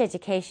much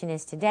education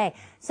is today.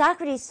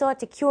 Socrates sought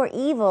to cure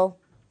evil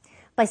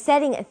by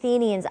setting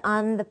Athenians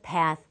on the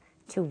path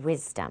to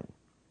wisdom.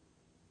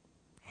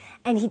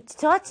 And he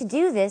sought to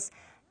do this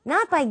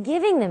not by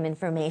giving them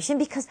information,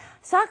 because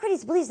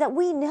Socrates believes that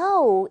we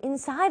know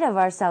inside of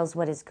ourselves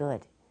what is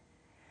good.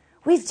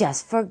 We've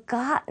just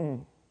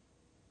forgotten.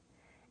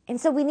 And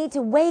so we need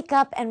to wake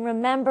up and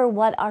remember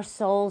what our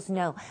souls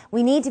know.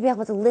 We need to be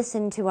able to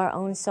listen to our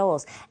own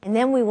souls. And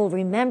then we will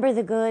remember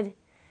the good.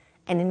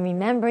 And in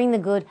remembering the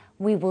good,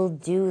 we will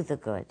do the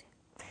good.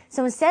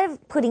 So instead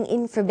of putting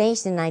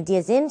information and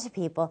ideas into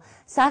people,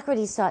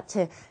 Socrates sought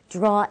to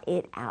draw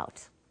it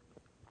out.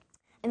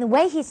 And the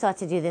way he sought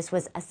to do this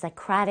was a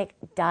Socratic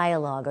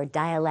dialogue or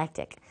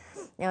dialectic.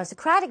 Now, a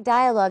Socratic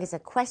dialogue is a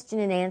question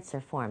and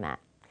answer format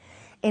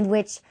in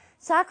which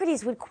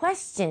Socrates would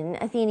question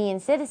Athenian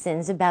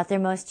citizens about their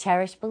most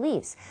cherished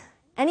beliefs.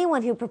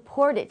 Anyone who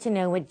purported to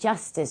know what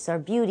justice or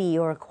beauty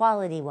or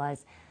equality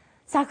was,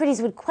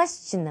 Socrates would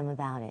question them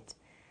about it.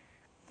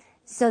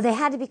 So they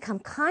had to become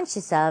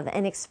conscious of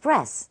and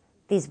express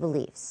these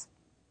beliefs.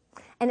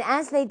 And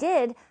as they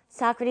did,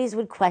 Socrates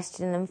would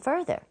question them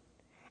further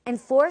and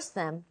force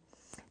them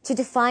to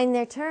define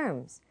their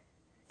terms,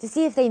 to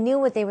see if they knew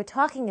what they were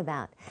talking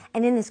about.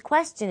 And in this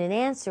question and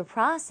answer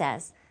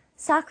process,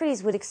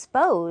 Socrates would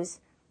expose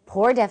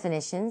poor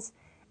definitions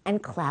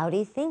and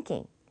cloudy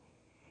thinking.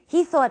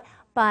 He thought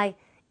by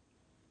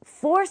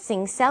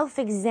forcing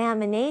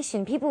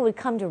self-examination, people would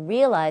come to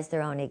realize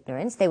their own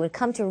ignorance. They would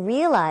come to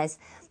realize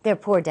their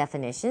poor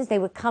definitions. They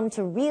would come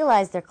to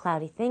realize their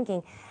cloudy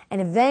thinking.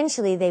 And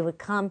eventually they would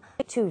come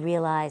to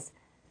realize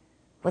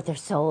what their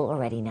soul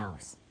already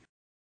knows.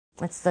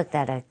 Let's look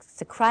at a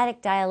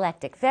Socratic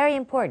dialectic. Very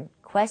important.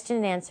 Question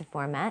and answer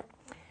format.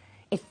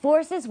 It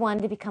forces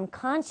one to become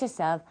conscious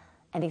of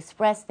and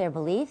express their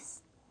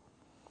beliefs.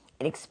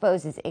 It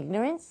exposes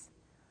ignorance,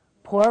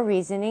 poor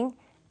reasoning,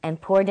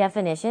 and poor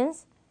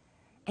definitions.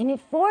 And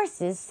it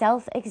forces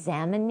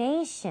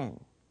self-examination.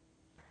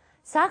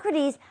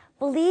 Socrates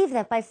believed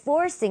that by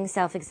forcing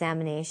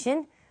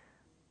self-examination,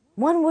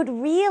 one would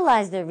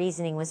realize their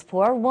reasoning was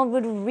poor, one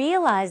would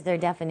realize their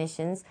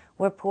definitions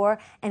were poor,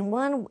 and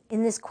one,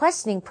 in this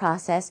questioning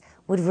process,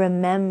 would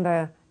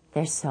remember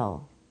their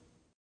soul.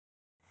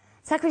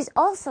 Socrates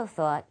also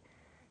thought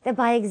that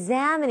by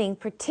examining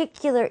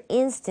particular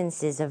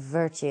instances of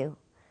virtue,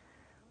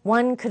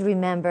 one could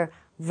remember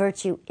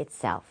virtue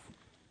itself,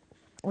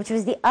 which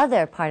was the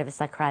other part of a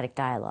Socratic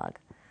dialogue.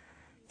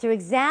 Through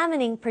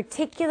examining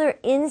particular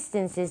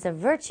instances of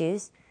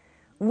virtues,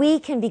 we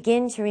can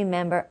begin to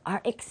remember our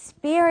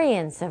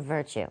experience of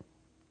virtue.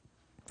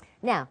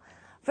 Now,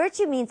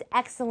 virtue means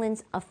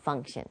excellence of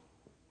function.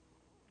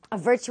 A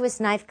virtuous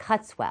knife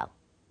cuts well,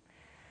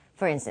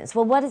 for instance.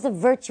 Well, what does a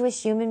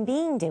virtuous human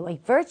being do? A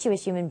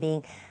virtuous human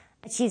being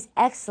achieves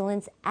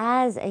excellence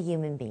as a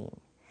human being.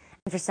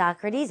 And for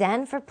Socrates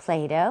and for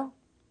Plato,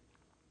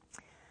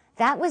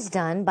 that was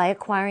done by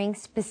acquiring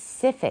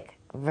specific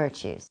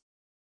virtues.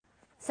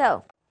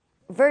 So,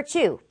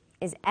 virtue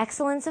is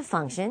excellence of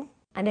function,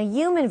 and a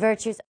human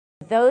virtues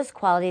are those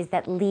qualities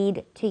that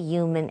lead to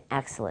human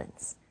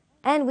excellence.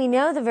 And we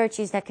know the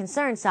virtues that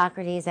concern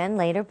Socrates and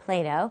later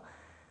Plato,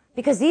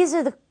 because these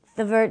are the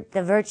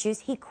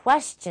virtues he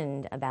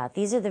questioned about.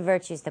 These are the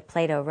virtues that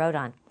Plato wrote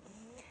on.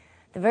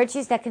 The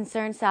virtues that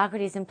concerned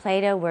Socrates and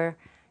Plato were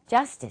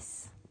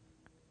justice,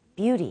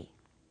 beauty,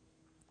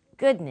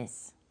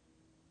 goodness,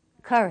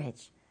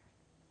 courage,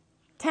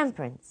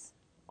 temperance,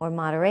 or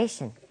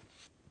moderation.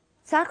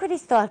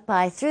 Socrates thought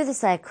through the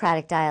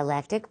Socratic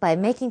dialectic, by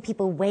making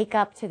people wake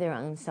up to their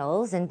own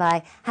souls and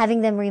by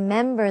having them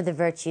remember the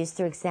virtues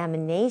through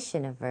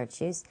examination of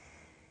virtues,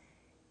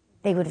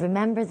 they would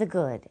remember the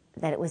good,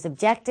 that it was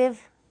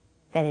objective,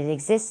 that it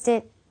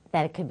existed,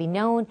 that it could be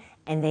known,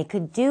 and they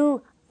could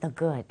do the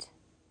good.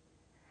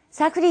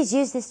 Socrates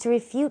used this to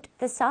refute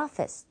the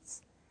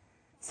sophists.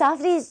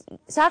 Socrates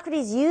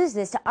used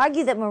this to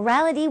argue that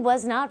morality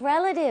was not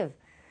relative,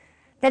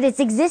 that its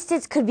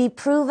existence could be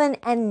proven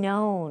and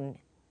known.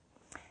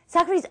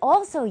 Socrates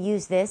also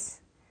used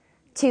this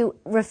to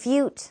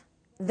refute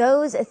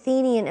those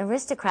Athenian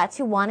aristocrats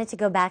who wanted to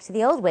go back to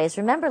the old ways.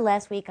 Remember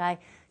last week I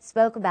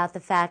spoke about the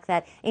fact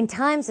that in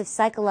times of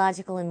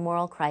psychological and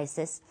moral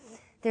crisis,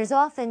 there's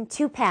often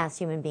two paths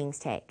human beings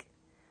take.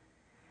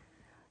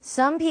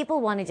 Some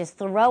people want to just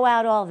throw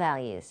out all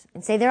values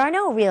and say there are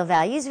no real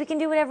values, we can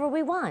do whatever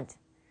we want.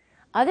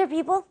 Other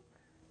people,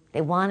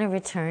 they want to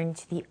return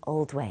to the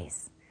old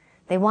ways.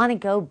 They want to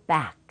go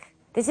back.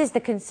 This is the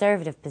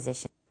conservative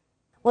position.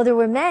 Well, there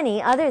were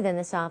many, other than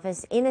the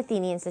sophists, in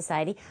Athenian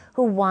society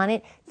who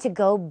wanted to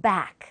go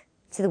back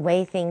to the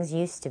way things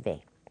used to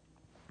be.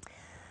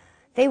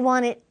 They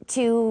wanted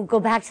to go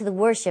back to the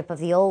worship of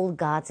the old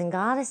gods and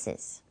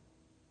goddesses.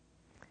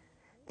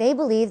 They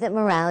believed that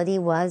morality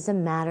was a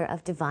matter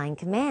of divine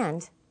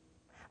command.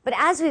 But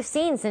as we've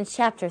seen since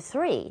chapter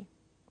 3,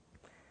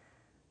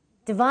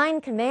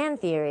 divine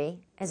command theory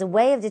as a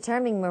way of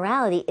determining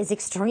morality is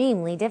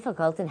extremely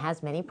difficult and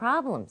has many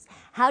problems.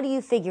 How do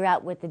you figure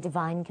out what the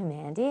divine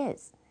command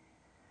is?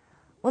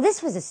 Well,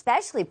 this was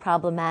especially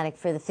problematic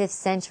for the 5th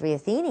century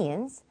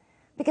Athenians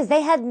because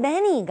they had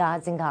many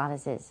gods and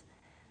goddesses.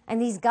 And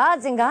these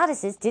gods and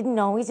goddesses didn't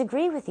always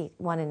agree with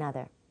one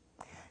another.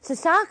 So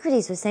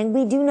Socrates was saying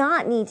we do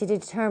not need to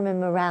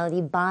determine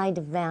morality by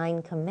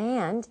divine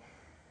command.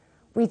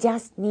 We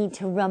just need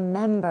to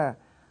remember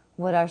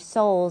what our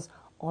souls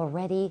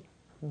already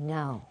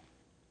know.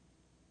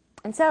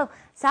 And so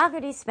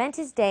Socrates spent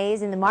his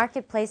days in the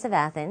marketplace of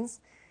Athens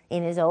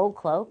in his old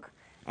cloak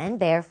and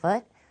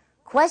barefoot,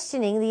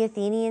 questioning the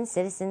Athenian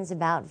citizens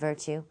about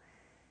virtue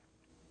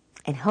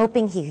and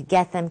hoping he could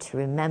get them to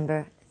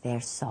remember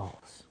their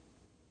souls.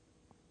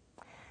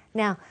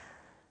 Now,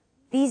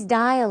 these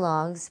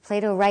dialogues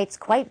Plato writes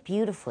quite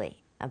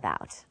beautifully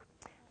about,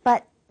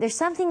 but there's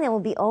something that will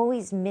be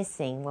always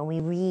missing when we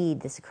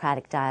read the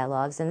Socratic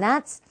dialogues, and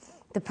that's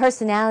the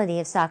personality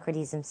of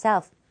Socrates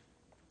himself.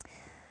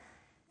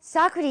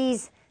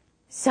 Socrates,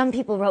 some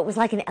people wrote, was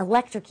like an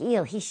electric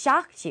eel. He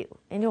shocked you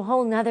into a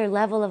whole nother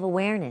level of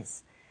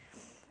awareness.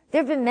 There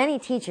have been many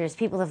teachers,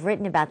 people have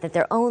written about, that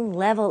their own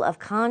level of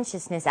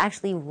consciousness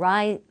actually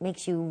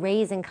makes you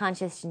raise in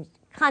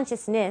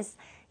consciousness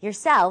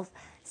yourself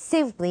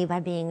simply by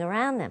being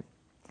around them.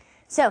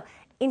 So,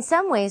 in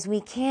some ways,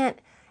 we can't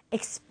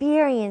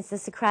experience the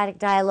Socratic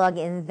dialogue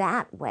in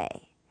that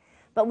way,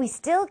 but we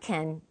still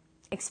can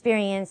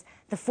experience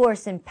the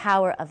force and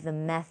power of the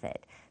method,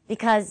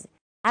 because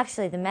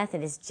actually the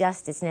method is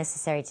just as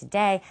necessary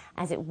today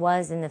as it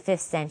was in the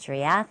 5th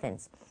century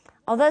Athens.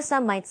 Although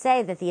some might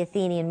say that the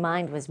Athenian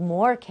mind was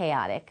more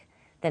chaotic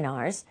than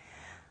ours,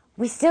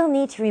 we still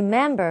need to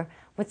remember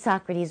what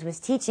Socrates was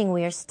teaching.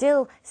 We are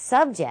still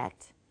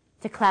subject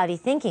to cloudy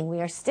thinking. We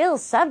are still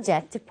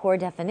subject to poor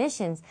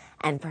definitions,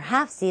 and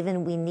perhaps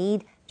even we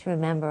need to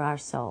remember our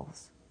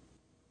souls.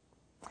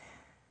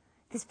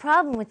 This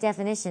problem with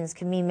definitions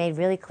can be made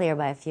really clear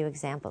by a few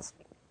examples.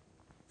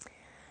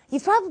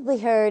 You've probably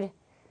heard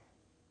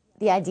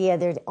the idea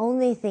that the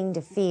only thing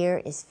to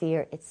fear is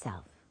fear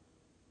itself.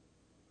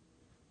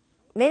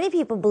 Many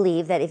people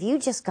believe that if you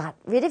just got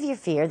rid of your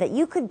fear, that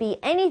you could be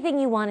anything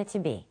you wanted to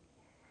be.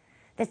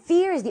 That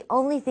fear is the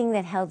only thing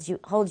that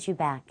holds you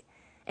back.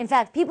 In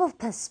fact, people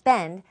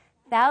spend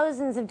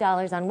thousands of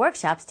dollars on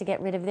workshops to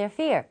get rid of their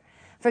fear.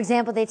 For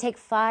example, they take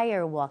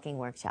fire walking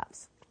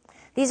workshops.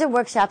 These are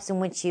workshops in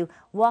which you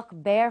walk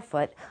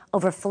barefoot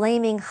over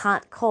flaming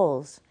hot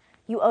coals.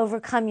 You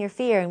overcome your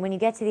fear, and when you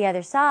get to the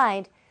other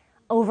side,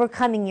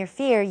 overcoming your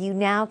fear, you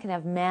now can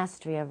have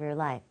mastery over your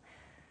life.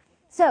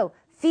 So,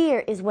 fear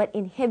is what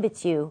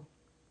inhibits you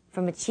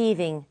from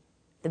achieving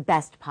the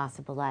best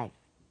possible life.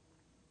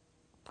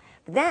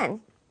 But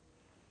then,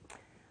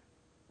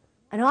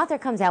 an author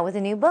comes out with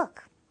a new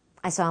book.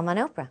 I saw him on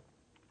Oprah.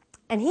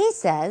 And he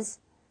says,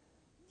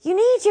 you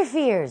need your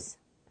fears.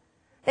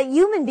 That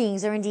human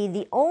beings are indeed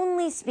the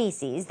only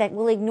species that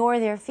will ignore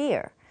their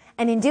fear.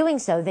 And in doing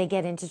so, they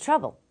get into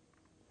trouble.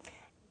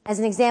 As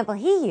an example,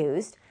 he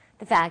used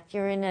the fact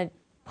you're in a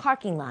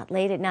parking lot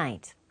late at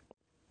night,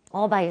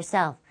 all by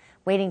yourself,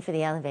 waiting for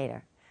the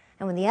elevator.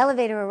 And when the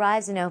elevator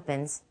arrives and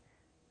opens,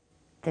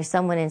 there's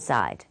someone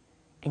inside,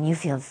 and you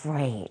feel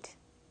afraid.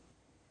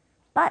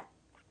 But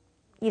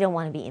you don't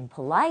want to be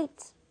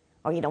impolite,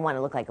 or you don't want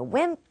to look like a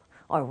wimp,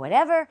 or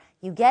whatever.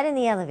 You get in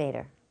the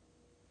elevator,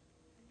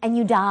 and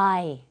you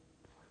die.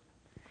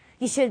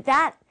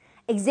 That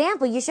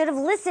example, you should have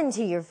listened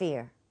to your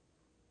fear.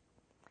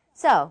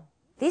 So,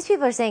 these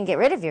people are saying get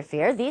rid of your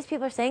fear. These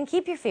people are saying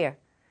keep your fear.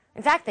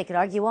 In fact, they could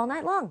argue all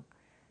night long.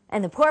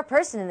 And the poor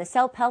person in the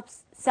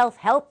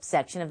self-help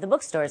section of the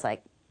bookstore is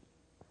like,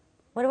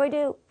 what do I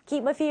do?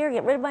 Keep my fear,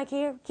 get rid of my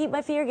fear, keep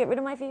my fear, get rid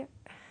of my fear.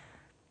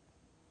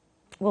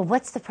 Well,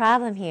 what's the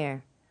problem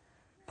here?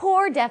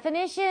 Poor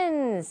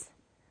definitions.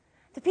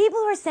 The people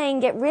who are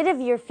saying get rid of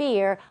your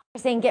fear are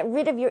saying get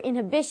rid of your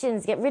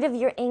inhibitions, get rid of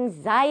your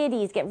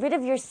anxieties, get rid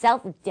of your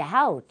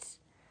self-doubt.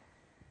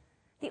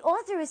 The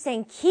author is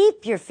saying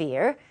keep your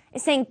fear,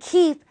 is saying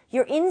keep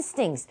your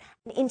instincts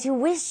and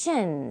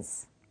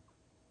intuitions.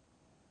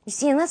 You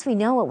see, unless we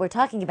know what we're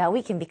talking about,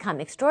 we can become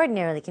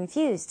extraordinarily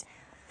confused.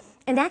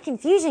 And that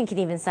confusion can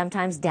even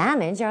sometimes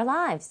damage our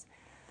lives.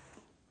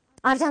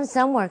 I've done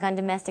some work on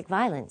domestic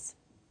violence.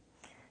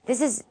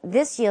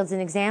 This yields an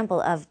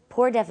example of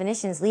poor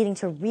definitions leading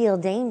to real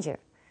danger.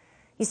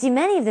 You see,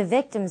 many of the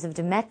victims of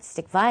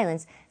domestic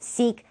violence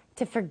seek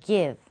to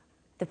forgive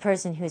the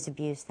person who's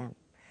abused them.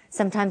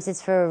 Sometimes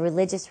it's for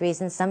religious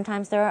reasons,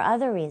 sometimes there are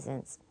other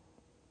reasons.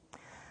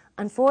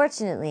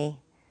 Unfortunately,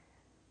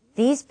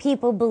 these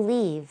people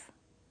believe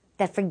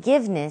that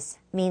forgiveness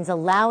means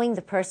allowing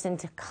the person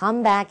to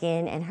come back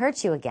in and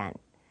hurt you again.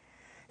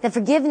 That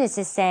forgiveness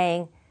is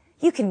saying,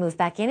 you can move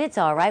back in, it's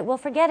all right, we'll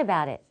forget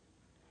about it.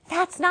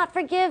 That's not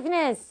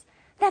forgiveness.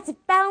 That's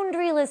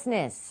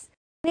boundarylessness.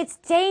 It's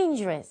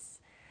dangerous.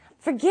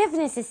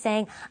 Forgiveness is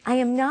saying, I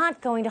am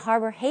not going to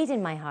harbor hate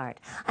in my heart.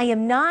 I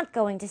am not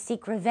going to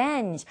seek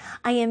revenge.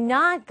 I am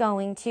not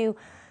going to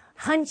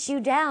hunt you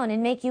down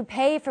and make you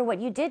pay for what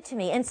you did to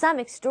me. And some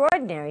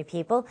extraordinary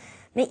people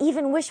may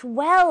even wish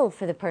well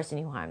for the person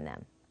who harmed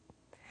them.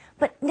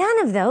 But none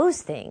of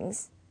those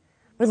things,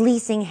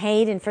 releasing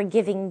hate and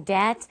forgiving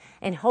debt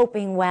and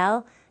hoping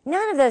well,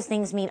 none of those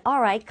things mean,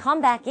 all right,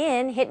 come back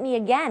in, hit me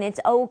again, it's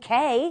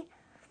okay.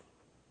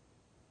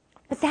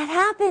 But that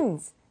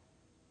happens.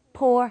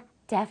 Poor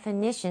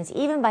definitions,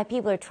 even by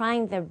people who are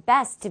trying their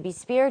best to be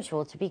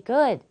spiritual, to be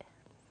good.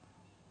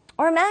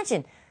 Or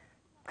imagine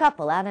a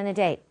couple out on a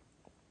date.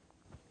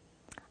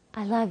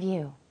 I love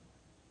you.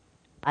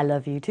 I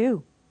love you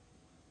too.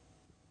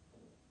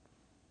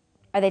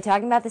 Are they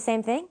talking about the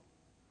same thing?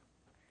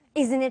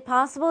 Isn't it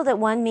possible that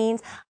one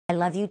means, I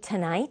love you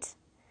tonight,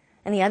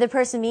 and the other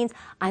person means,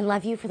 I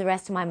love you for the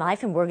rest of my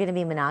life and we're going to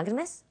be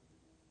monogamous?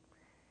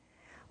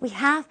 We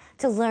have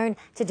to learn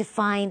to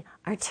define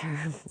our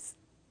terms.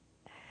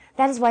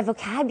 That is why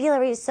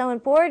vocabulary is so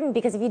important,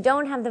 because if you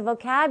don't have the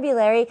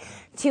vocabulary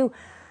to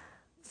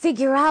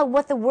figure out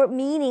what the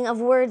meaning of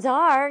words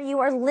are, you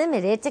are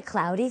limited to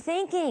cloudy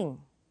thinking.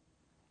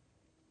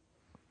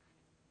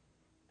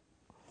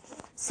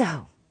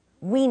 So,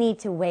 we need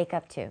to wake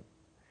up too.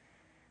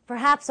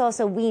 Perhaps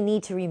also we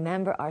need to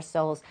remember our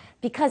souls,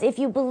 because if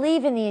you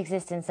believe in the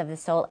existence of the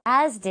soul,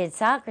 as did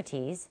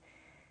Socrates,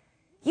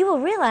 you will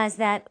realize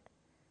that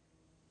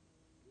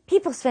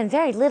people spend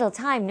very little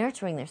time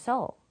nurturing their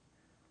soul.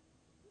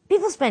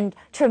 People spend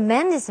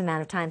tremendous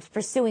amount of time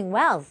pursuing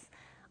wealth,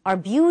 or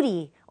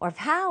beauty, or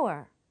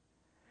power,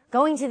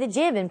 going to the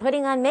gym and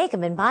putting on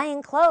makeup and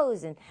buying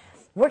clothes and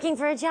working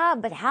for a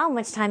job, but how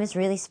much time is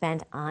really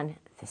spent on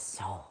the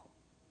soul?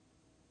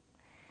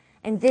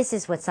 And this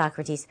is what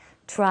Socrates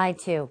tried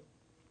to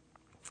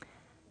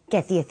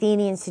get the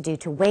Athenians to do,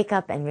 to wake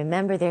up and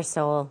remember their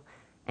soul,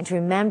 and to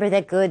remember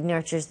that good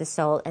nurtures the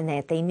soul, and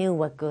that they knew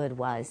what good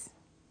was.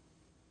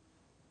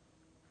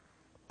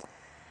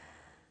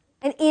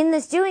 And in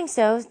this doing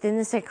so, in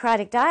the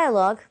Socratic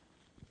dialogue,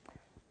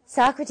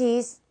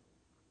 Socrates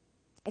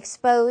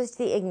exposed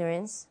the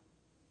ignorance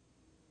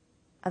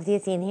of the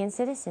Athenian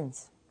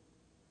citizens.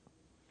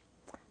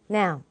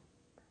 Now,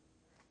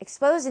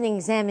 exposing and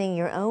examining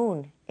your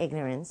own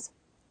ignorance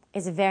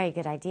is a very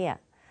good idea.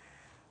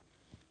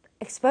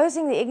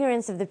 Exposing the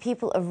ignorance of the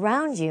people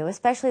around you,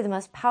 especially the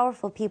most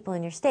powerful people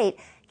in your state,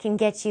 can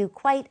get you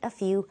quite a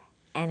few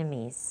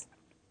enemies.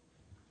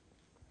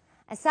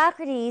 As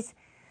Socrates,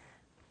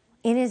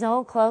 in his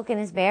old cloak and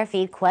his bare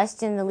feet,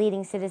 questioned the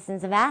leading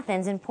citizens of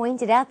Athens and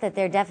pointed out that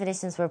their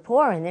definitions were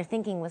poor and their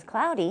thinking was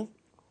cloudy,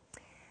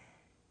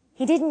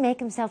 he didn't make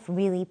himself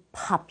really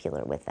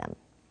popular with them.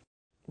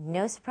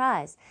 No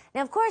surprise.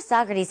 Now, of course,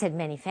 Socrates had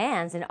many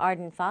fans and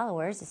ardent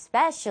followers,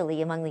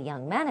 especially among the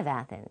young men of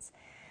Athens.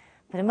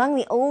 But among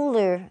the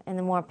older and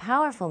the more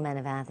powerful men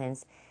of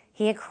Athens,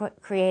 he had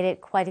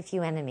created quite a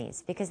few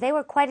enemies, because they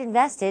were quite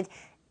invested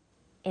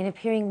in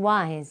appearing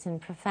wise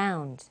and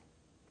profound.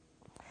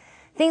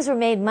 Things were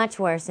made much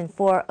worse in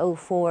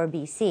 404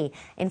 BC.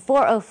 In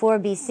 404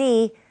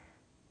 BC,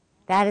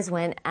 that is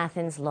when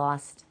Athens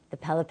lost the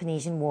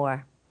Peloponnesian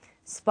War.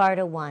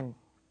 Sparta won.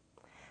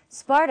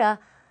 Sparta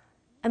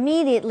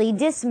immediately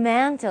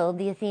dismantled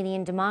the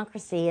Athenian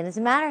democracy, and as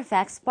a matter of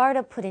fact,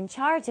 Sparta put in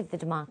charge of the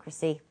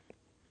democracy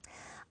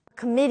a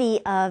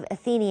committee of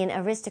Athenian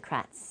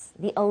aristocrats,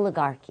 the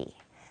oligarchy.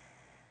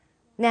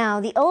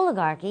 Now, the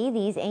oligarchy,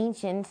 these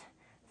ancient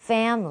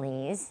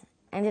families,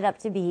 ended up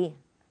to be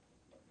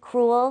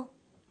cruel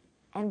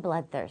and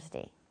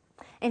bloodthirsty.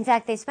 In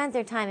fact, they spent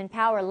their time in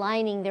power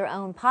lining their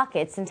own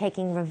pockets and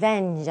taking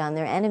revenge on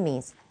their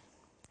enemies.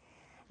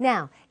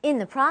 Now, in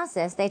the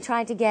process, they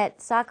tried to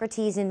get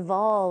Socrates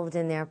involved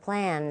in their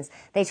plans.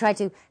 They tried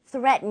to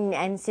threaten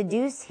and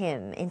seduce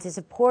him into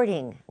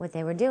supporting what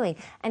they were doing,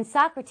 and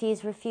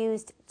Socrates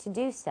refused to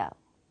do so.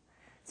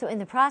 So in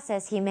the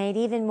process, he made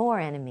even more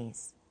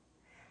enemies.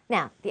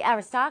 Now, the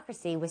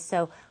aristocracy was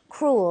so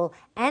cruel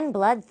and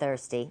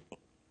bloodthirsty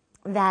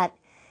that,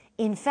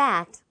 in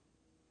fact,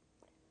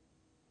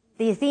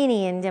 the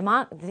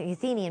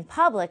Athenian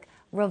public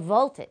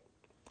revolted.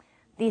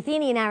 The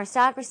Athenian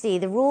aristocracy,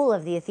 the rule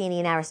of the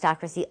Athenian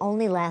aristocracy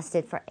only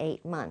lasted for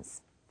 8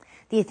 months.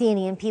 The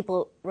Athenian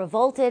people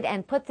revolted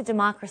and put the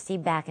democracy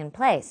back in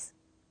place.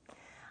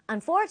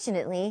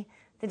 Unfortunately,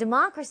 the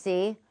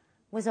democracy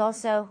was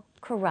also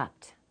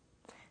corrupt.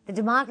 The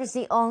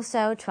democracy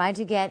also tried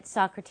to get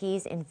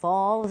Socrates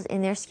involved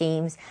in their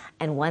schemes,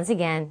 and once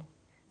again,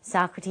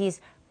 Socrates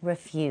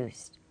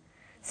refused.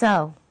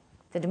 So,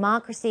 the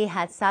democracy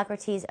had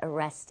Socrates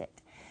arrested.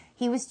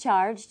 He was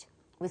charged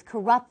with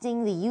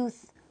corrupting the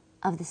youth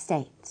of the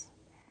state.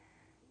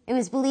 It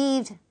was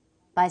believed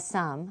by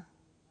some,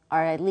 or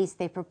at least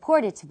they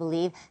purported to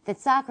believe, that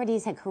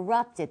Socrates had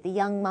corrupted the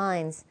young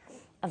minds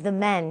of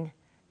the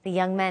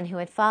young men who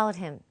had followed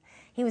him.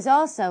 He was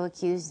also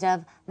accused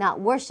of not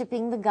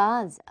worshiping the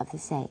gods of the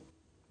state.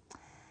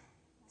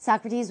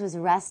 Socrates was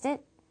arrested,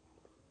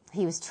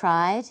 he was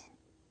tried,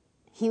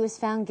 he was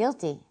found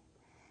guilty,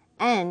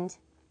 and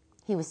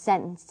he was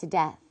sentenced to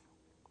death.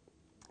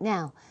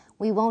 Now,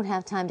 we won't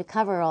have time to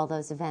cover all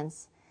those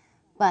events,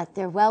 but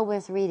they're well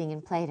worth reading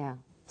in Plato.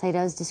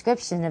 Plato's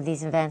description of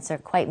these events are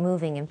quite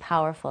moving and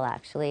powerful,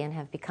 actually, and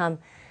have become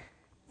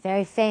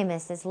very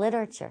famous as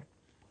literature.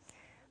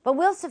 But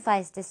we'll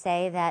suffice to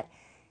say that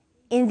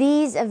in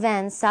these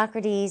events,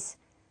 Socrates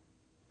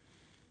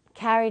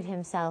carried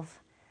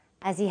himself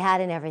as he had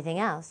in everything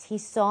else. He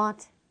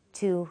sought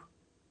to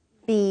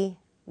be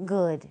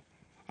good,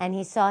 and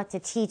he sought to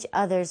teach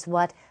others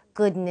what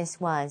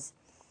goodness was.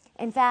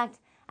 In fact,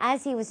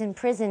 as he was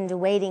imprisoned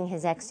awaiting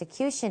his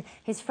execution,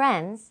 his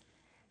friends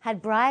had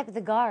bribed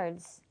the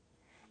guards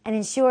and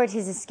ensured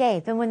his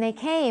escape. And when they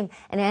came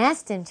and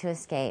asked him to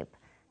escape,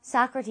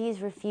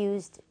 Socrates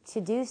refused to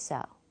do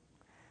so.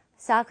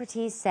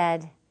 Socrates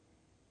said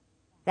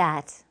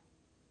that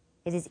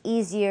it is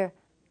easier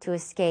to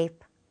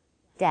escape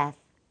death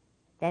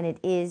than it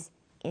is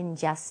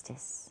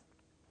injustice.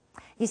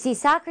 You see,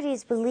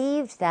 Socrates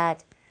believed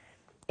that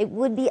it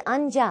would be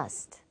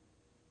unjust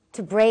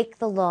to break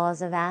the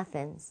laws of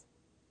Athens.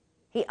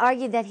 He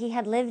argued that he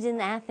had lived in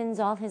Athens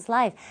all his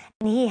life,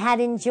 and he had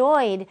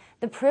enjoyed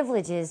the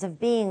privileges of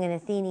being an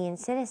Athenian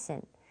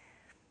citizen.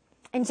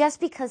 And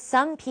just because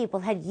some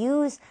people had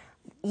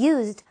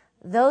used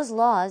those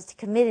laws to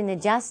commit an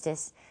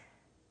injustice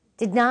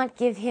did not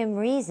give him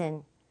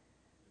reason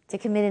to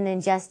commit an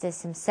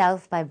injustice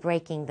himself by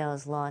breaking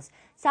those laws.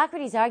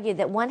 Socrates argued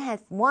that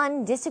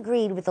one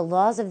disagreed with the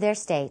laws of their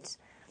state.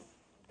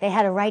 They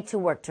had a right to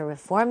work to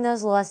reform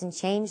those laws and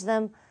change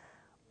them,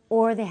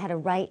 or they had a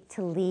right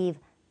to leave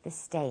the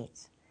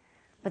state.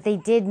 But they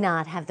did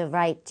not have the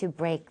right to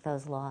break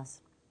those laws.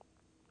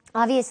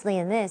 Obviously,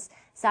 in this,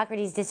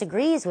 Socrates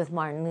disagrees with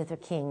Martin Luther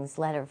King's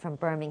letter from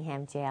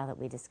Birmingham jail that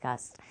we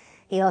discussed.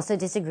 He also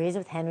disagrees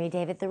with Henry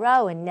David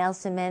Thoreau and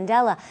Nelson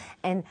Mandela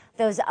and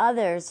those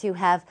others who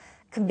have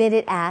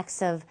committed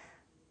acts of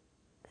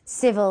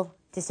civil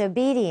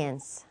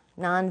disobedience,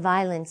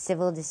 nonviolent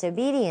civil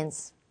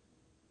disobedience.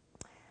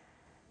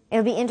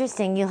 It'll be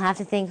interesting. You'll have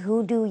to think,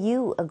 who do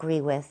you agree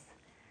with?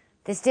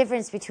 This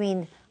difference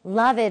between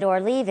love it or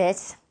leave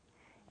it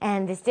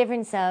and this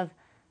difference of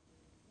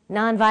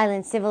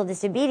nonviolent civil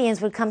disobedience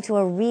would come to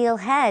a real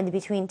head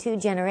between two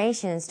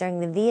generations during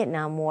the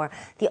Vietnam War.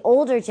 The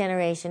older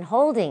generation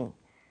holding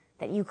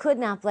that you could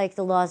not break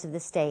the laws of the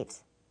state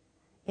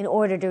in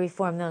order to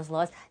reform those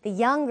laws. The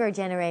younger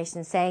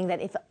generation saying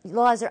that if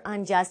laws are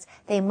unjust,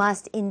 they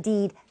must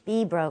indeed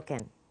be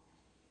broken.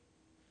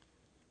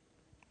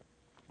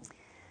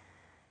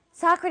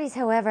 Socrates,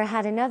 however,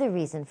 had another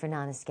reason for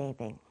not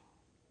escaping.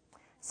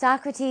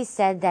 Socrates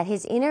said that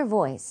his inner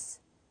voice,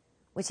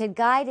 which had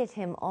guided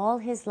him all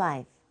his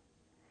life,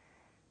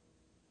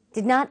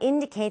 did not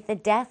indicate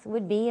that death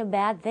would be a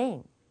bad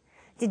thing,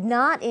 did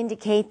not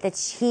indicate that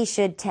he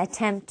should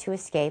attempt to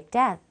escape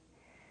death.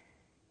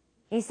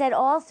 He said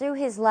all through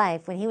his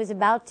life, when he was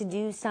about to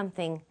do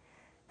something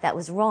that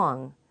was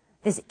wrong,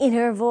 this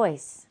inner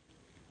voice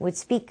would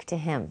speak to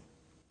him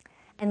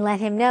and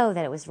let him know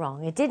that it was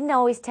wrong. It didn't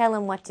always tell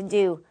him what to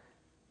do,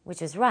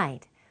 which was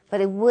right,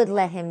 but it would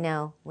let him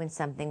know when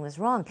something was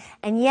wrong.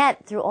 And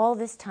yet, through all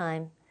this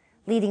time,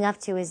 leading up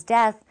to his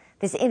death,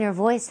 this inner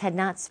voice had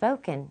not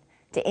spoken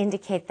to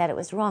indicate that it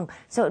was wrong.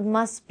 So it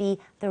must be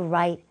the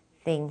right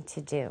thing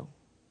to do.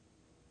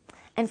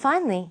 And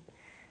finally,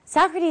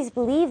 Socrates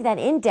believed that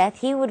in death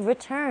he would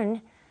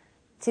return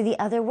to the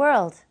other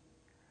world,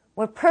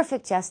 where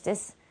perfect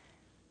justice,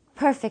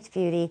 perfect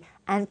beauty,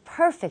 and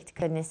perfect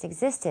goodness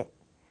existed.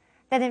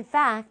 That in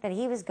fact, that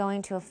he was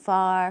going to a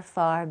far,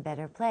 far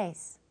better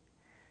place.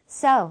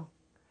 So,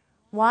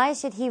 why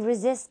should he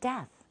resist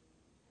death?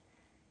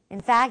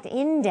 In fact,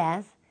 in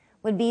death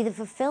would be the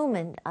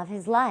fulfillment of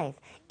his life.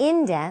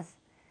 In death,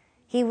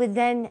 he would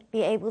then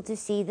be able to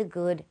see the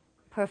good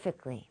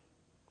perfectly.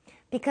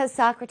 Because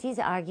Socrates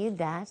argued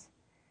that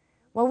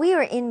while we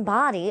are in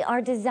body,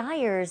 our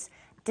desires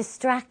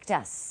distract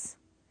us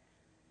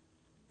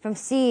from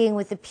seeing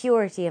with the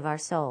purity of our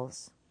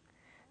souls.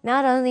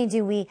 Not only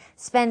do we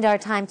spend our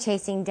time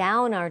chasing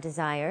down our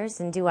desires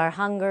and do our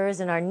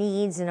hungers and our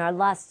needs and our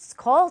lusts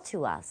call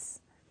to us,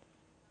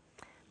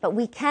 but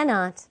we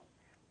cannot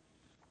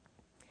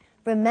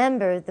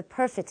remember the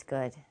perfect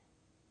good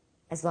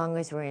as long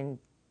as we're in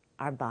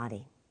our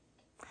body.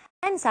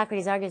 And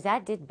Socrates argues,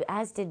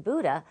 as did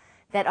Buddha,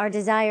 that our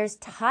desires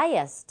tie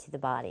us to the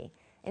body,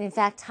 and in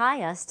fact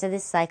tie us to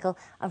this cycle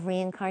of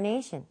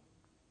reincarnation.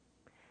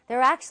 There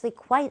are actually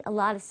quite a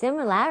lot of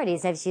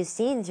similarities, as you've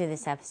seen through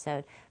this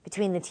episode,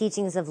 between the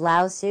teachings of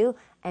Lao Tzu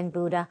and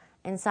Buddha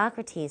and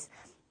Socrates.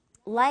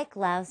 Like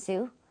Lao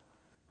Tzu,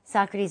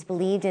 Socrates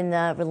believed in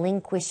the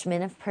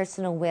relinquishment of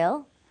personal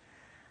will.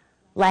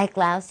 Like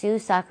Lao Tzu,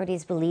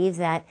 Socrates believed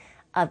that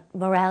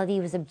morality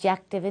was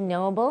objective and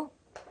knowable,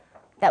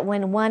 that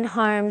when one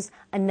harms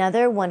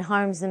another, one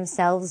harms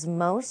themselves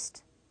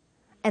most.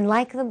 And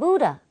like the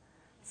Buddha,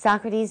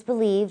 Socrates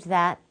believed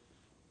that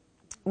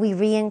we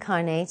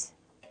reincarnate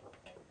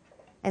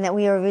and that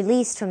we are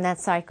released from that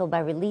cycle by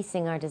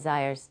releasing our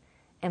desires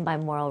and by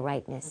moral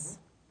rightness.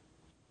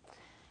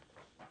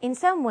 In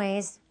some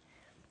ways,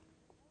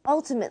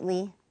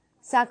 ultimately,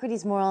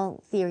 Socrates'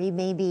 moral theory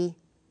may be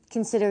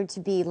considered to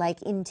be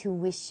like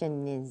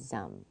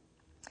intuitionism.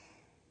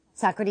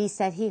 Socrates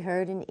said he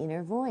heard an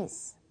inner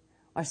voice.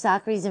 Or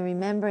Socrates, in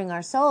remembering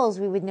our souls,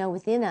 we would know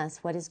within us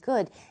what is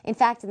good. In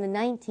fact, in the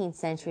 19th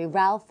century,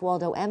 Ralph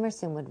Waldo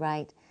Emerson would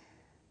write,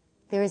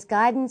 "There is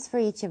guidance for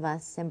each of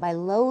us, and by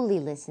lowly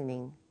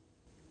listening,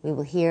 we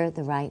will hear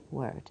the right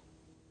word."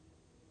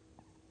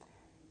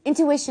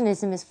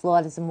 Intuitionism is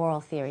flawed as a moral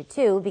theory,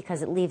 too,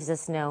 because it leaves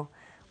us no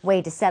way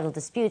to settle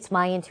disputes.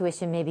 My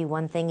intuition may be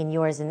one thing and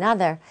yours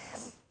another.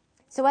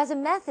 So as a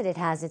method, it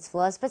has its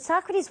flaws, but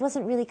Socrates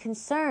wasn't really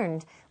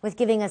concerned with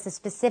giving us a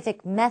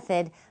specific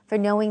method for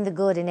knowing the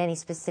good in any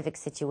specific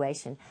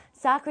situation.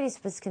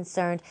 Socrates was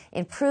concerned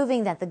in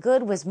proving that the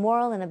good was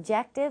moral and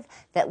objective,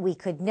 that we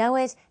could know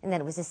it, and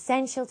that it was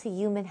essential to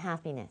human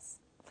happiness.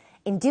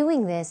 In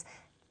doing this,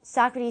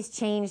 Socrates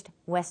changed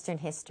Western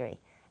history.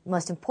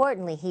 Most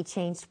importantly, he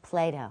changed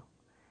Plato.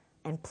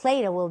 And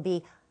Plato will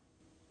be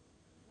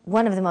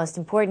one of the most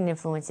important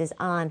influences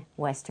on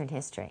Western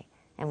history.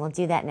 And we'll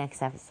do that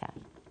next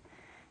episode.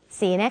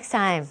 See you next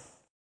time.